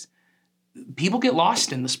statistics, people get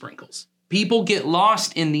lost in the sprinkles. People get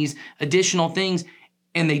lost in these additional things,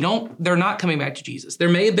 and they're not coming back to Jesus. There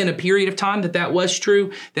may have been a period of time that was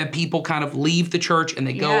true, that people kind of leave the church and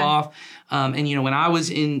they go off. And when I was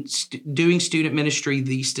in doing student ministry,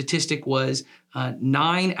 the statistic was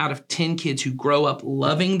 9 out of 10 kids who grow up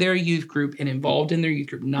loving their youth group and involved in their youth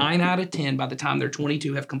group, 9 out of 10 by the time they're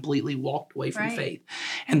 22 have completely walked away from faith.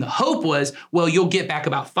 And the hope was, well, you'll get back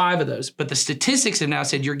about 5 of those. But the statistics have now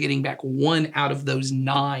said you're getting back 1 out of those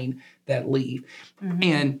 9 that leave.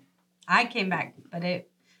 And I came back, but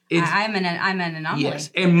I'm an anomaly. Yes,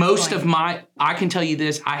 and I can tell you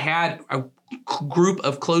this, I had a group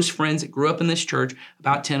of close friends that grew up in this church,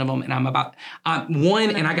 about 10 of them, and I'm one,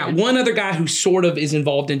 and I got one other guy who sort of is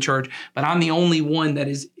involved in church, but I'm the only one that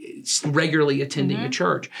is regularly attending a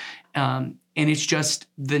church. And it's just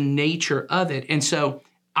the nature of it. And so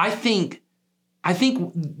I think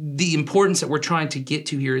the importance that we're trying to get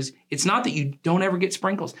to here is it's not that you don't ever get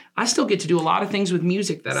sprinkles. I still get to do a lot of things with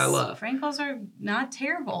music that I love. Sprinkles are not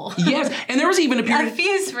terrible. Yes, and there was even a period. A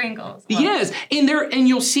few sprinkles. Yes, and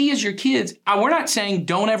you'll see as your kids. We're not saying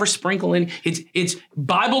don't ever sprinkle in. It's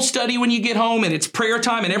Bible study when you get home, and it's prayer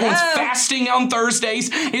time, and everyone's fasting on Thursdays.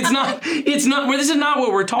 It's not. This is not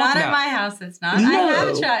what we're talking about. Not at my house. It's not.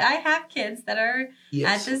 No. I have kids that are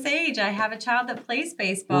at this age. I have a child that plays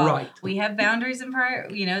baseball. Right. We have boundaries and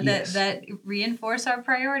that reinforce our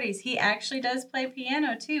priorities. He actually does play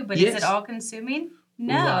piano too, but is it all consuming?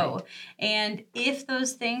 No. Right. And if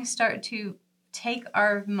those things start to take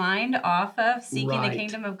our mind off of seeking the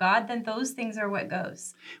kingdom of God, then those things are what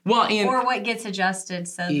goes. Well, or what gets adjusted.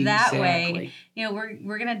 So that way,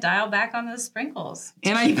 we're going to dial back on those sprinkles.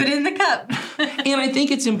 And keep it in the cup. And I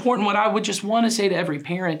think it's important. What I would just want to say to every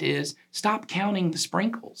parent is stop counting the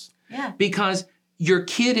sprinkles. Yeah. Because your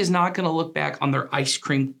kid is not going to look back on their ice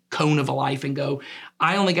cream cone of a life and go,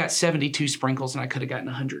 I only got 72 sprinkles and I could have gotten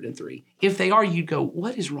 103. If they are, you'd go,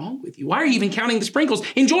 what is wrong with you? Why are you even counting the sprinkles?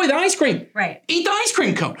 Enjoy the ice cream. Right. Eat the ice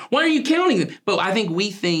cream cone. Why are you counting them? But I think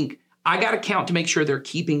we think, I got to count to make sure they're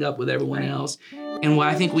keeping up with everyone else. And what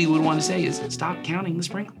I think we would want to say is stop counting the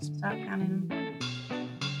sprinkles. Stop counting them.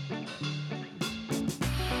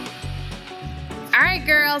 right,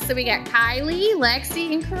 girls, so we got Kylie,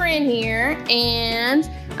 Lexi, and Corinne here, and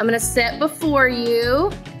I'm gonna set before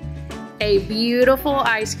you a beautiful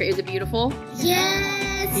ice cream. Is it beautiful?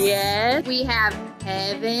 Yes. Yes. We have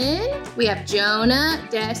Evan, we have Jonah,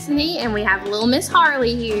 Destiny, and we have little Miss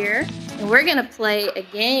Harley here, and we're gonna play a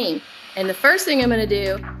game. And the first thing I'm gonna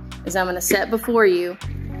do is I'm gonna set before you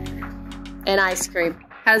an ice cream.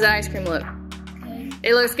 How does that ice cream look? Good.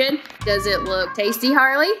 It looks good? Does it look tasty,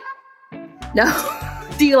 Harley? No.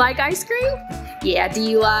 Do you like ice cream? Yeah. Do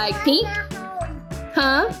you like pink?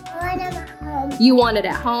 Huh? You want it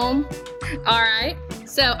at home? All right.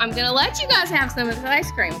 So I'm gonna let you guys have some of this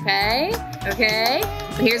ice cream, okay? Okay.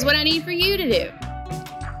 So here's what I need for you to do.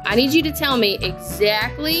 I need you to tell me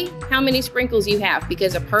exactly how many sprinkles you have,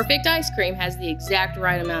 because a perfect ice cream has the exact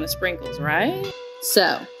right amount of sprinkles, right?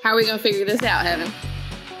 So how are we gonna figure this out, Heaven?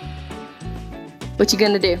 What you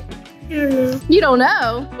gonna do? I don't know. You don't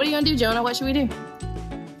know? What are you gonna do, Jonah? What should we do?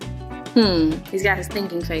 He's got his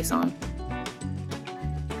thinking face on.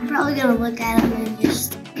 I'm probably gonna look at him and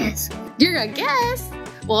just guess. You're gonna guess?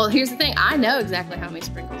 Well, here's the thing. I know exactly how many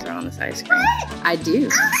sprinkles are on this ice cream. I do.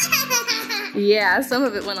 Yeah, some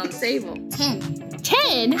of it went on the table. 10.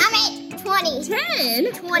 10? I mean, 20.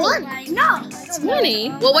 10? 20. No. 20?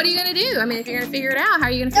 Well, what are you gonna do? I mean, if you're gonna figure it out, how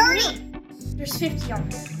are you gonna figure it out? 30. There's 50 on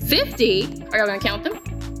there. 50? Are y'all gonna count them?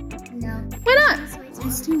 No. Why not?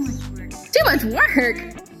 It's too much work. Too much work?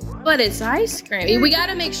 But it's ice cream. We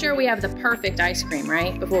gotta make sure we have the perfect ice cream,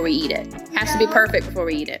 right? Before we eat it. Has to be perfect before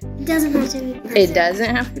we eat it. It doesn't have to be perfect. It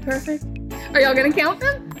doesn't have to be perfect? Are y'all gonna count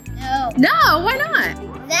them? No. No, why not?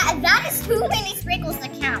 That is too many sprinkles to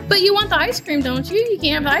count. But you want the ice cream, don't you? You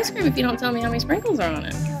can't have the ice cream if you don't tell me how many sprinkles are on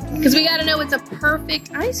it. Because we gotta know it's a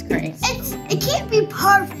perfect ice cream. It can't be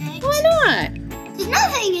perfect. Why not? Because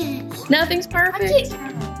nothing is. Nothing's perfect.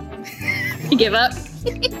 You give up?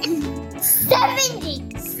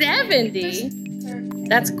 70. 70?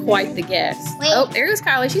 That's quite the guess. Wait. Oh, there goes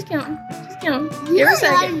Kylie. She's counting. She's counting. Give her a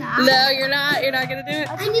second. No, you're not. You're not gonna do it.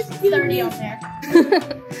 I think it's 30 on there.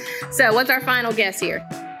 So what's our final guess here?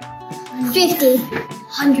 50.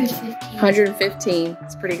 150. 115.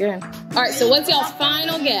 That's pretty good. All right, so what's y'all's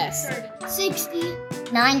final guess? 60.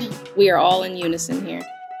 90. We are all in unison here.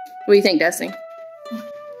 What do you think, Destiny?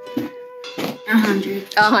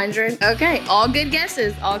 100. 100? Okay, all good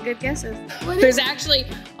guesses. All good guesses. There's actually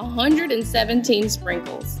 117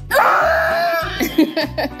 sprinkles.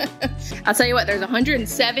 I'll tell you what, there's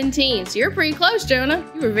 117. So you're pretty close, Jonah.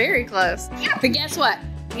 You were very close. But guess what?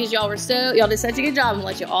 Because y'all did such a good job, I'm gonna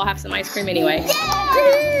let you all have some ice cream anyway.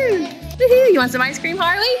 Woohoo! Woohoo! You want some ice cream,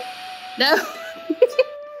 Harley? No?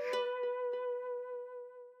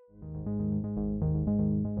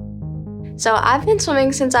 So I've been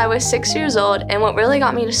swimming since I was 6 years old, and what really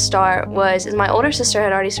got me to start was my older sister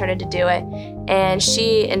had already started to do it, and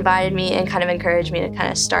she invited me and kind of encouraged me to kind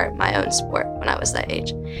of start my own sport when I was that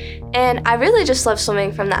age. And I really just love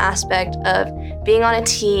swimming from the aspect of being on a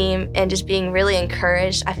team and just being really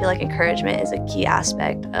encouraged. I feel like encouragement is a key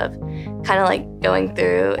aspect of kind of like going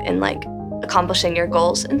through and like accomplishing your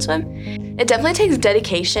goals in swim. It definitely takes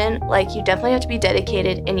dedication. Like you definitely have to be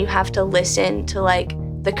dedicated, and you have to listen to like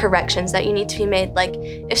the corrections that you need to be made. Like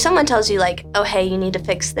if someone tells you like, oh, hey, you need to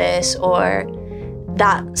fix this, or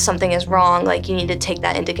that something is wrong, like you need to take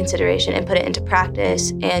that into consideration and put it into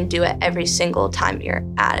practice and do it every single time you're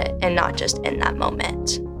at it and not just in that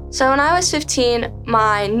moment. So when I was 15,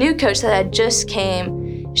 my new coach that had just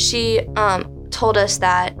came, she told us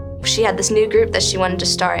that she had this new group that she wanted to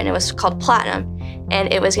start, and it was called Platinum.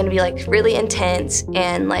 And it was gonna be like really intense,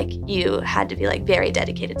 and like you had to be like very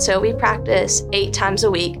dedicated. So we practice 8 times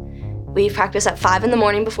a week. We practice at 5 in the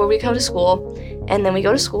morning before we come to school, and then we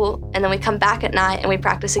go to school, and then we come back at night and we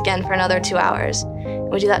practice again for another 2 hours. And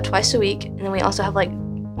we do that twice a week, and then we also have like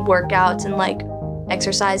workouts and like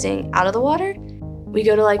exercising out of the water. We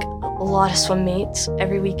go to like a lot of swim meets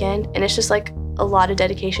every weekend, and it's just like a lot of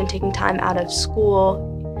dedication, taking time out of school,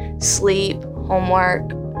 sleep, homework,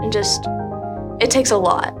 and just it takes a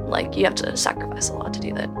lot. Like you have to sacrifice a lot to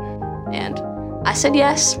do that. And I said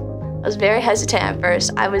yes. I was very hesitant at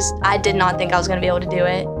first. I did not think I was gonna be able to do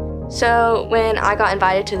it. So when I got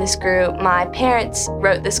invited to this group, my parents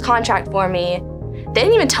wrote this contract for me. They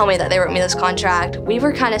didn't even tell me that they wrote me this contract. We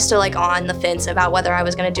were kind of still like on the fence about whether I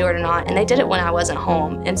was gonna do it or not, and they did it when I wasn't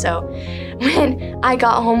home. And so when I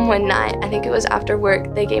got home one night, I think it was after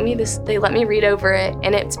work, they gave me this, they let me read over it,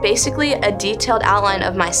 and it's basically a detailed outline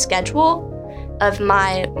of my schedule, of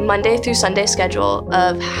my Monday through Sunday schedule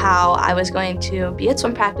of how I was going to be at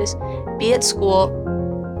swim practice, be at school,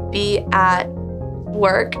 be at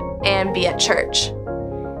work, and be at church.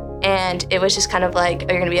 And it was just kind of like,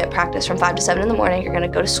 you're gonna be at practice from 5 to 7 in the morning, you're gonna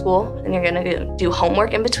go to school, and you're gonna do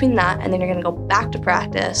homework in between that, and then you're gonna go back to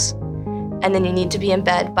practice. And then you need to be in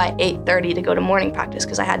bed by 8:30 to go to morning practice,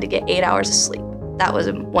 because I had to get 8 hours of sleep. That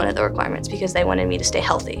was one of the requirements, because they wanted me to stay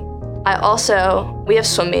healthy. We have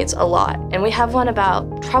swim meets a lot, and we have one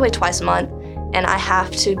about probably twice a month, and I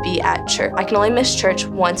have to be at church. I can only miss church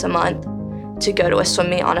once a month to go to a swim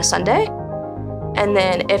meet on a Sunday. And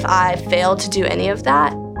then if I failed to do any of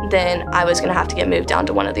that, then I was gonna have to get moved down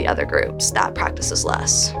to one of the other groups that practices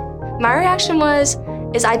less. My reaction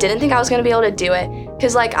is I didn't think I was gonna be able to do it,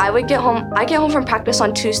 because like I get home from practice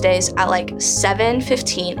on Tuesdays at like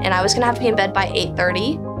 7:15, and I was gonna have to be in bed by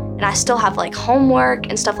 8:30, and I still have like homework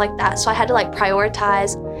and stuff like that. So I had to like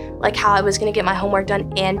prioritize like how I was gonna get my homework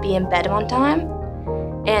done and be in bed on time.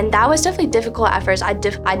 And that was definitely difficult at first. I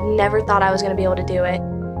never thought I was gonna be able to do it,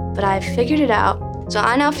 but I figured it out. So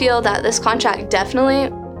I now feel that this contract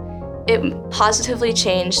definitely, it positively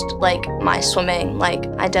changed like my swimming. Like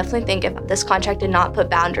I definitely think if this contract did not put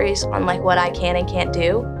boundaries on like what I can and can't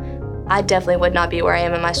do, I definitely would not be where I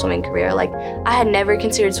am in my swimming career. Like I had never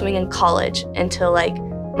considered swimming in college until like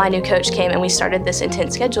my new coach came and we started this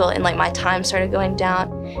intense schedule, and like my time started going down,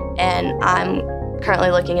 and I'm currently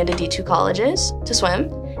looking into D2 colleges to swim.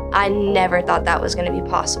 I never thought that was gonna be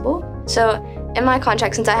possible. So in my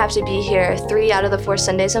contract, since I have to be here 3 out of the 4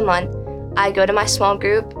 Sundays a month, I go to my small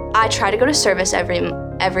group. I try to go to service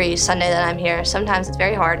every Sunday that I'm here. Sometimes it's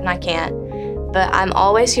very hard and I can't, but I'm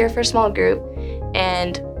always here for small group,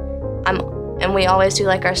 and we always do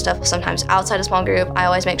like our stuff sometimes outside of small group. I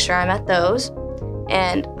always make sure I'm at those.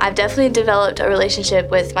 And I've definitely developed a relationship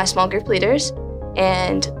with my small group leaders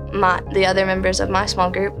and the other members of my small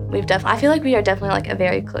group. I feel like we are definitely like a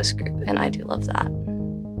very close group, and I do love that.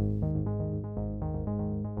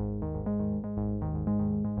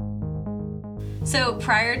 So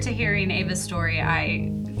prior to hearing Ava's story,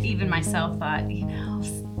 I even myself thought,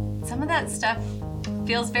 some of that stuff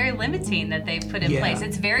feels very limiting that they've put in place.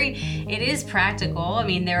 It is practical. I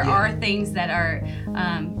mean, there are things that are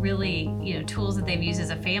really, tools that they've used as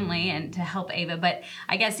a family and to help Ava. But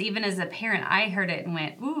I guess even as a parent, I heard it and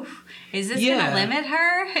went, oof, is this going to limit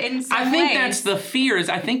her in some ways? I think that's the fear.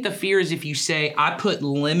 I think the fear is if you say, I put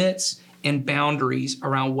limits and boundaries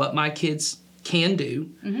around what my kids can do,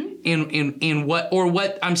 and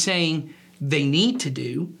what I'm saying they need to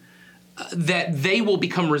do, that they will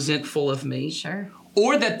become resentful of me. Sure.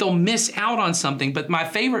 Or that they'll miss out on something. But my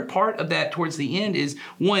favorite part of that towards the end is,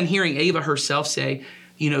 one, hearing Ava herself say,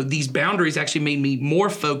 these boundaries actually made me more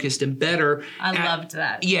focused and better. I loved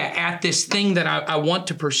that. Yeah, at this thing that I want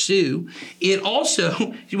to pursue. It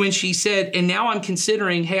also, when she said, and now I'm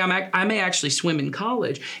considering, hey, I may actually swim in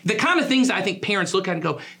college. The kind of things I think parents look at and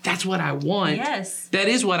go, that's what I want. Yes. That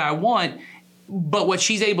is what I want. But what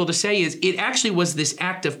she's able to say is, it actually was this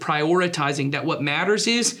act of prioritizing that what matters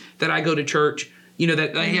is that I go to church.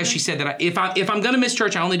 As she said, that if I'm going to miss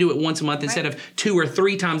church, I only do it once a month instead of 2 or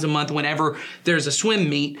 3 times a month whenever there's a swim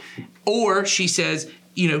meet. Or she says,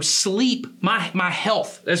 sleep, my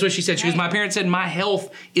health. That's what she said. She goes, my parents said my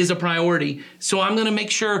health is a priority, so I'm going to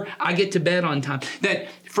make sure I get to bed on time. That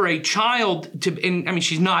for a child to, and I mean,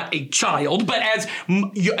 she's not a child, but as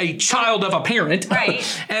a child of a parent, right.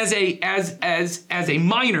 as a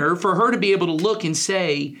minor, for her to be able to look and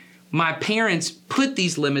say, my parents put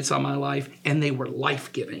these limits on my life, and they were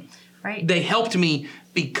life-giving. Right. They helped me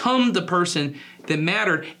become the person that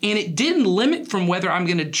mattered. And it didn't limit from whether I'm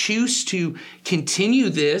going to choose to continue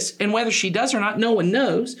this, and whether she does or not, no one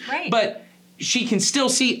knows. Right. But she can still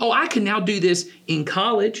see, I can now do this in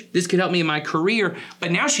college. This could help me in my career.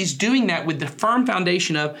 But now she's doing that with the firm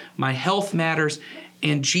foundation of my health matters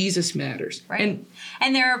and Jesus matters. Right.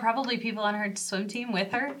 And there are probably people on her swim team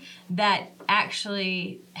with her that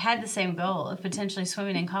actually had the same goal of potentially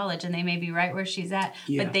swimming in college, and they may be right where she's at,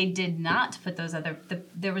 but they did not put those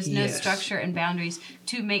there was no structure and boundaries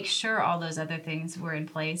to make sure all those other things were in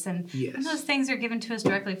place. And those things are given to us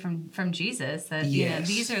directly from Jesus, that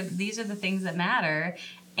these are the things that matter.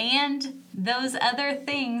 And those other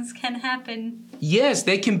things can happen. Yes,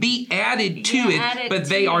 they can be added to it, but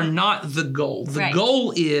they are not the goal. The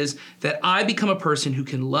goal is that I become a person who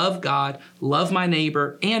can love God, love my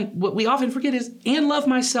neighbor, and what we often forget is, and love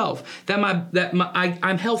myself. That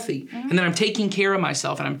I'm healthy, and that I'm taking care of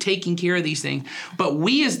myself, and I'm taking care of these things. But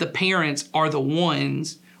we as the parents are the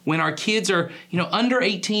ones, when our kids are, under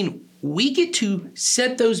 18, we get to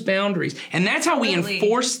set those boundaries. And that's how we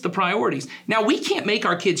enforce the priorities. Now, we can't make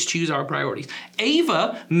our kids choose our priorities.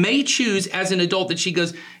 Ava may choose as an adult that she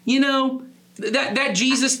goes, that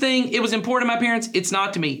Jesus thing, it was important to my parents. It's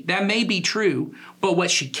not to me. That may be true. But what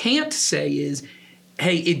she can't say is,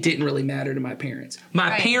 hey, it didn't really matter to my parents. My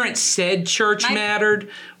parents said church mattered,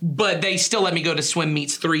 but they still let me go to swim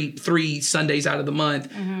meets three Sundays out of the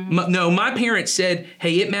month. No, my parents said,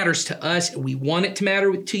 hey, it matters to us. We want it to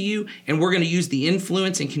matter to you, and we're going to use the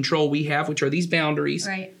influence and control we have, which are these boundaries,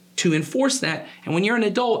 to enforce that. And when you're an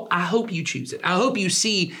adult, I hope you choose it. I hope you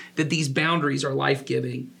see that these boundaries are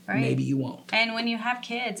life-giving. Maybe you won't. And when you have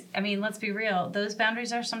kids, I mean, let's be real, those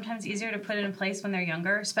boundaries are sometimes easier to put in place when they're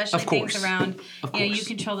younger, especially things around, you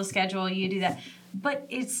control the schedule, you do that. But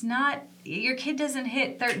it's not, your kid doesn't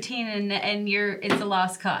hit 13 and it's a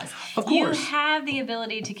lost cause. Of course. You have the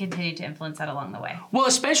ability to continue to influence that along the way. Well,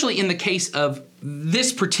 especially in the case of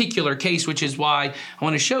this particular case, which is why I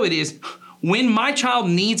want to show it, is when my child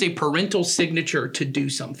needs a parental signature to do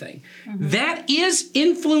something, that is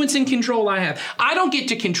influence and control I have. I don't get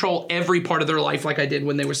to control every part of their life like I did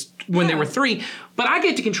when they were 3, but I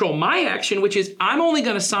get to control my action, which is I'm only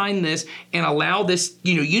going to sign this and allow this.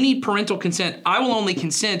 You need parental consent. I will only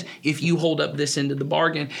consent if you hold up this end of the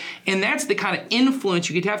bargain. And that's the kind of influence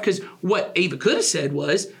you get to have, because what Ava could have said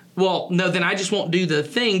was, well, no, then I just won't do the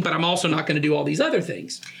thing, but I'm also not going to do all these other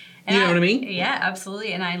things. You know what I mean? Yeah,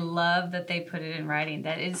 absolutely. And I love that they put it in writing.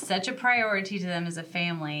 That is such a priority to them as a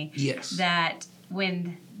family. Yes. That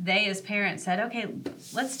when they as parents said, okay,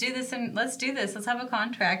 let's do this, let's have a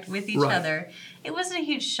contract with each other. It wasn't a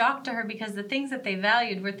huge shock to her, because the things that they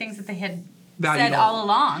valued were things that they had said all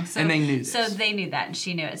along. So, and they knew this. So they knew that, and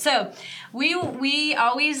she knew it. So we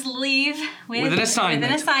always leave with an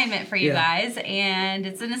assignment for you guys, and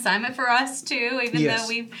it's an assignment for us too, even though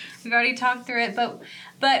we've already talked through it.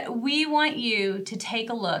 But we want you to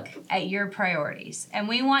take a look at your priorities, and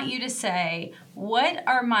we want you to say, what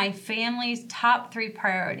are my family's top 3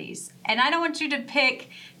 priorities? And I don't want you to pick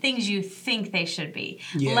things you think they should be.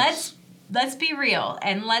 Yes. Let's be real,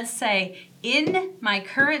 and let's say, in my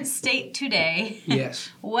current state today,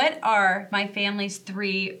 what are my family's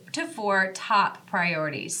 3 to 4 top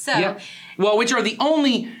priorities? So, which are the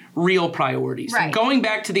only real priorities. Right. Going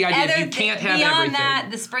back to the idea that you can't have beyond everything. That,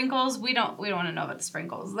 the sprinkles, we don't want to know about the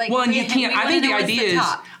sprinkles. And you can't. I think the idea is,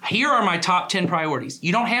 here are my top 10 priorities.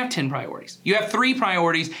 You don't have 10 priorities. You have 3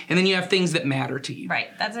 priorities, and then you have things that matter to you. Right.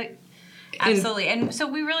 That's it. Absolutely. And so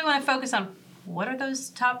we really want to focus on, what are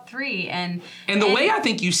those top 3? And the way I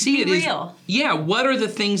think you see it is, real. What are the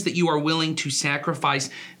things that you are willing to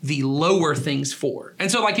sacrifice the lower things for?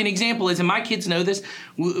 And so, like, an example is, and my kids know this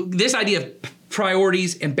idea of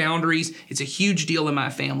priorities and boundaries, it's a huge deal in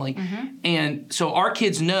my family. And so our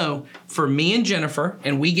kids know, for me and Jennifer,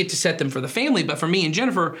 and we get to set them for the family, but for me and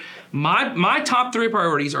Jennifer, my top 3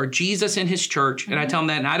 priorities are Jesus and his church. And I tell them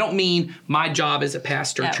that, and I don't mean my job as a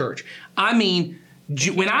pastor church. I mean,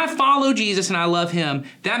 when I follow Jesus and I love him,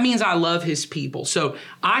 that means I love his people. So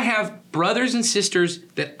I have brothers and sisters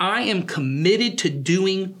that I am committed to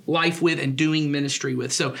doing life with and doing ministry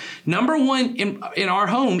with. So number 1 in our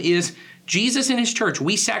home is Jesus and his church.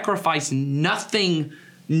 We sacrifice nothing.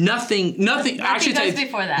 I should say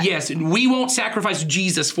before that. Yes, we won't sacrifice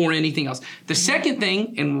Jesus for anything else. The second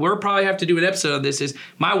thing, and we'll probably have to do an episode of this, is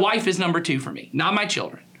my wife is number 2 for me, not my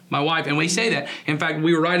children. My wife, and we say that. In fact,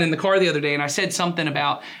 we were riding in the car the other day, and I said something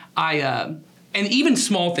about and even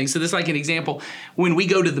small things. So this is like an example. When we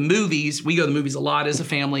go to the movies, a lot as a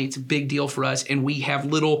family. It's a big deal for us, and we have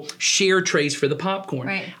little share trays for the popcorn.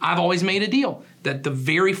 Right. I've always made a deal that the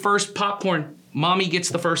very first popcorn, Mommy gets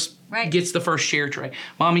the first share tray.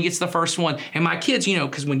 Mommy gets the first one. And my kids,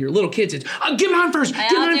 because when you're little kids, it's, get mine first.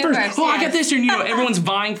 Get mine first. Oh, I got this. And, everyone's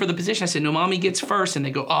vying for the position. I said, no, Mommy gets first. And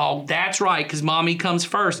they go, oh, that's right, because Mommy comes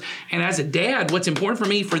first. And as a dad, what's important for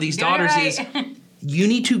me for these daughters is, you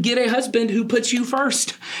need to get a husband who puts you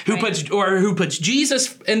first, who puts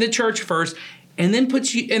Jesus and the church first, and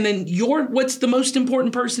then you're what's the most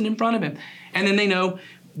important person in front of him. And then they know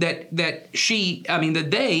that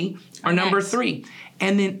they are number 3.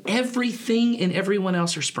 And then everything and everyone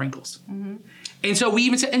else are sprinkles. And so we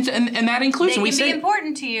even say, and that includes, they can be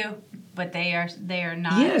important to you, but they are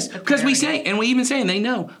not. Yes, because we say, and we even say, and they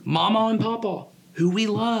know, Mama and Papa, who we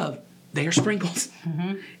love, they are sprinkles.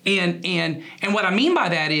 And what I mean by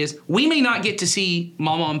that is, we may not get to see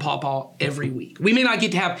Mama and Papa every week. We may not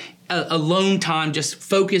get to have a alone time just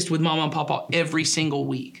focused with Mama and Papa every single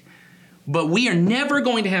week. But we are never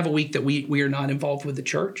going to have a week that we are not involved with the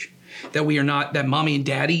church, that Mommy and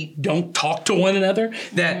Daddy don't talk to one another,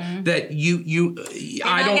 that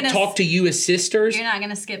I don't talk to you as sisters. You're not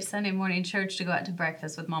going to skip Sunday morning church to go out to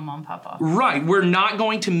breakfast with Mama and Papa. Right. We're not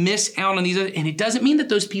going to miss out on these other, and it doesn't mean that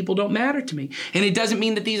those people don't matter to me. And it doesn't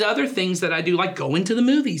mean that these other things that I do, like going to the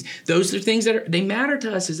movies, those are things they matter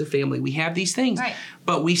to us as a family. We have these things. Right.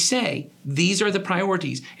 But we say, these are the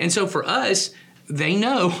priorities. And so for us, they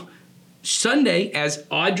know Sunday, as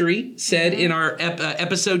Audrey said in our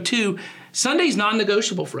episode 2, Sunday's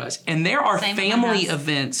non-negotiable for us. And there are family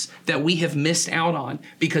events that we have missed out on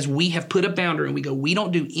because we have put a boundary and we go, we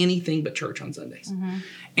don't do anything but church on Sundays.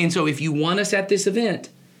 And so if you want us at this event,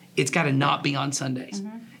 it's got to not be on Sundays.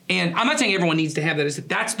 And I'm not saying everyone needs to have that.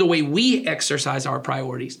 That's the way we exercise our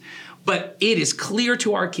priorities. But it is clear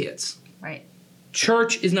to our kids. Right.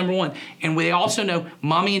 Church is number one. And they also know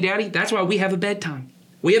mommy and daddy, that's why we have a bedtime.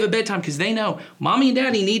 We have a bedtime because they know mommy and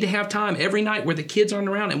daddy need to have time every night where the kids aren't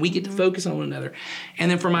around and we get to focus on one another.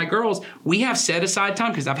 And then for my girls, we have set aside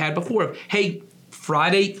time because I've had before. Hey,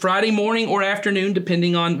 Friday morning or afternoon,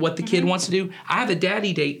 depending on what the kid wants to do, I have a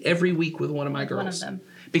daddy date every week with one of my girls. One of them.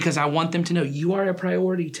 Because I want them to know you are a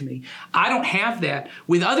priority to me. I don't have that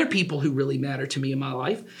with other people who really matter to me in my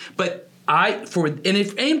life, but for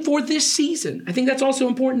this season, I think that's also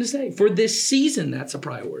important to say. For this season, that's a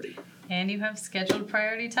priority. And you have scheduled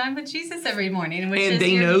priority time with Jesus every morning, which and is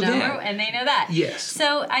they your know number, that. and they know that. Yes.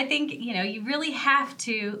 So I think, you really have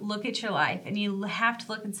to look at your life, and you have to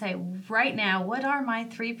look and say, right now, what are my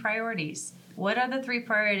 3 priorities? What are the 3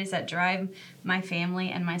 priorities that drive my family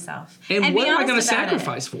and myself? And what am I going to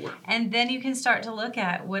sacrifice for? And then you can start to look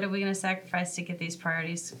at, what are we going to sacrifice to get these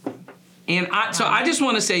priorities? And I just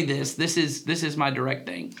want to say this. This is my direct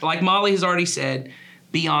thing. Like Molly has already said,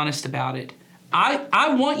 be honest about it.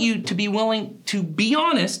 I want you to be willing to be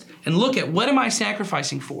honest and look at what am I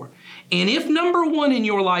sacrificing for? And if number 1 in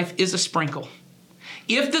your life is a sprinkle,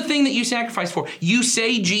 if the thing that you sacrifice for, you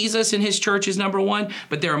say Jesus and his church is number 1,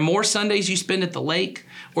 but there are more Sundays you spend at the lake,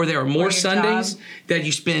 or there are more Sundays that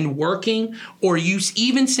you spend working, or you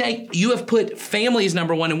even say you have put family as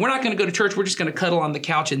number 1, and we're not going to go to church, we're just going to cuddle on the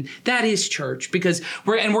couch, and that is church because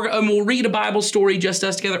we'll read a Bible story just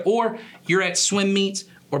us together, or you're at swim meets,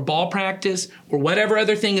 or ball practice, or whatever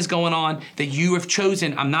other thing is going on that you have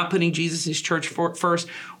chosen, I'm not putting Jesus' church first,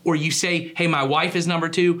 or you say, hey, my wife is number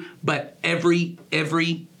 2, but every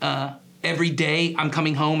day I'm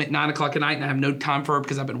coming home at 9 o'clock at night and I have no time for her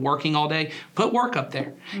because I've been working all day. Put work up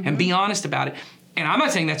there and be honest about it. And I'm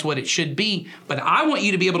not saying that's what it should be, but I want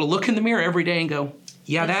you to be able to look in the mirror every day and go,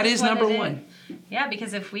 yeah, that is number 1. Yeah,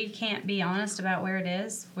 because if we can't be honest about where it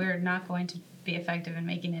is, we're not going to be effective in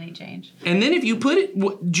making any change. And then if you put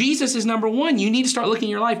it, Jesus is number 1, you need to start looking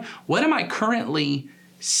at your life. What am I currently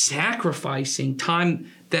sacrificing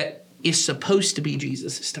time that is supposed to be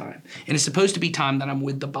Jesus' time? And it's supposed to be time that I'm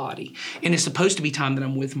with the body. And it's supposed to be time that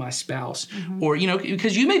I'm with my spouse. Or,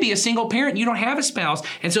 because you may be a single parent, you don't have a spouse.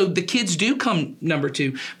 And so the kids do come number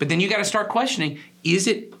 2. But then you got to start questioning,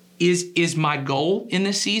 is my goal in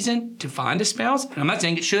this season to find a spouse? And I'm not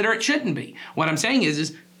saying it should or it shouldn't be. What I'm saying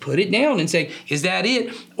is put it down and say, is that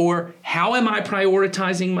it? Or how am I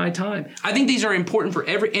prioritizing my time? I think these are important for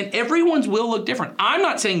and everyone's will look different. I'm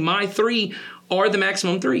not saying my 3 are the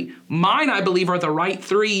maximum 3. Mine, I believe, are the right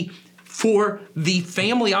 3 for the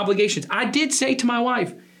family obligations. I did say to my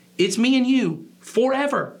wife, it's me and you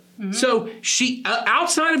forever. So she,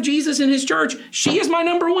 outside of Jesus and his church, she is my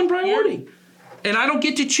number 1 priority. Yeah. And I don't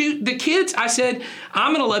get to choose the kids. I said,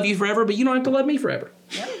 I'm going to love you forever, but you don't have to love me forever.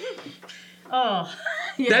 Yep. Oh,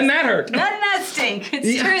 yes. Doesn't that hurt? Doesn't that stink?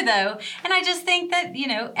 It's true, though. And I just think that,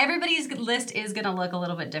 everybody's list is going to look a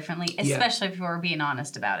little bit differently, especially if we're being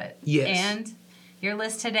honest about it. Yes. And your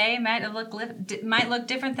list today might look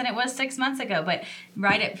different than it was 6 months ago, but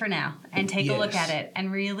write it for now and take a look at it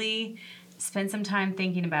and really spend some time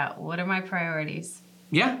thinking about what are my priorities.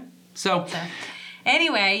 Yeah. So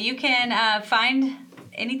anyway, you can find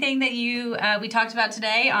anything that we talked about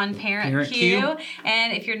today on Parent Q.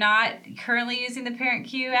 And if you're not currently using the Parent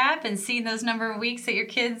Q app and seeing those number of weeks that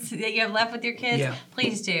you have left with your kids,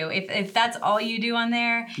 please do. If that's all you do on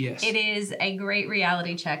there, it is a great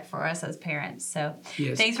reality check for us as parents. So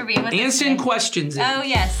thanks for being with us. And send questions in. Oh,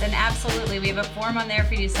 yes, and absolutely. We have a form on there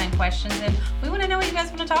for you to send questions in. We want to know what you guys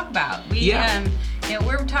want to talk about.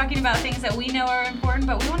 We're talking about things that we know are important,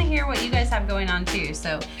 but we want to hear what you guys have going on too.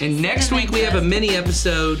 So, and next week we have a mini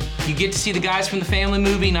episode. You get to see the guys from the Family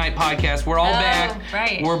Movie Night podcast. We're all back.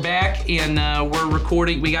 Right. We're back, and we're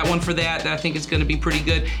recording. We got one for that I think is going to be pretty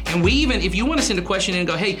good. And we even, if you want to send a question in and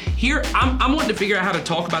go, hey, here, I'm wanting to figure out how to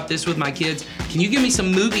talk about this with my kids. Can you give me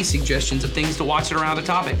some movie suggestions of things to watch that are around the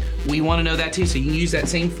topic? We want to know that too. So you can use that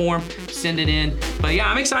same form, send it in. But yeah,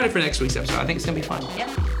 I'm excited for next week's episode. I think it's going to be fun. Yep.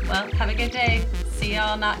 Well, have a good day. See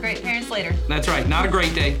y'all not great parents later. That's right. Not a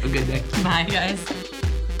great day, a good day. Bye, guys.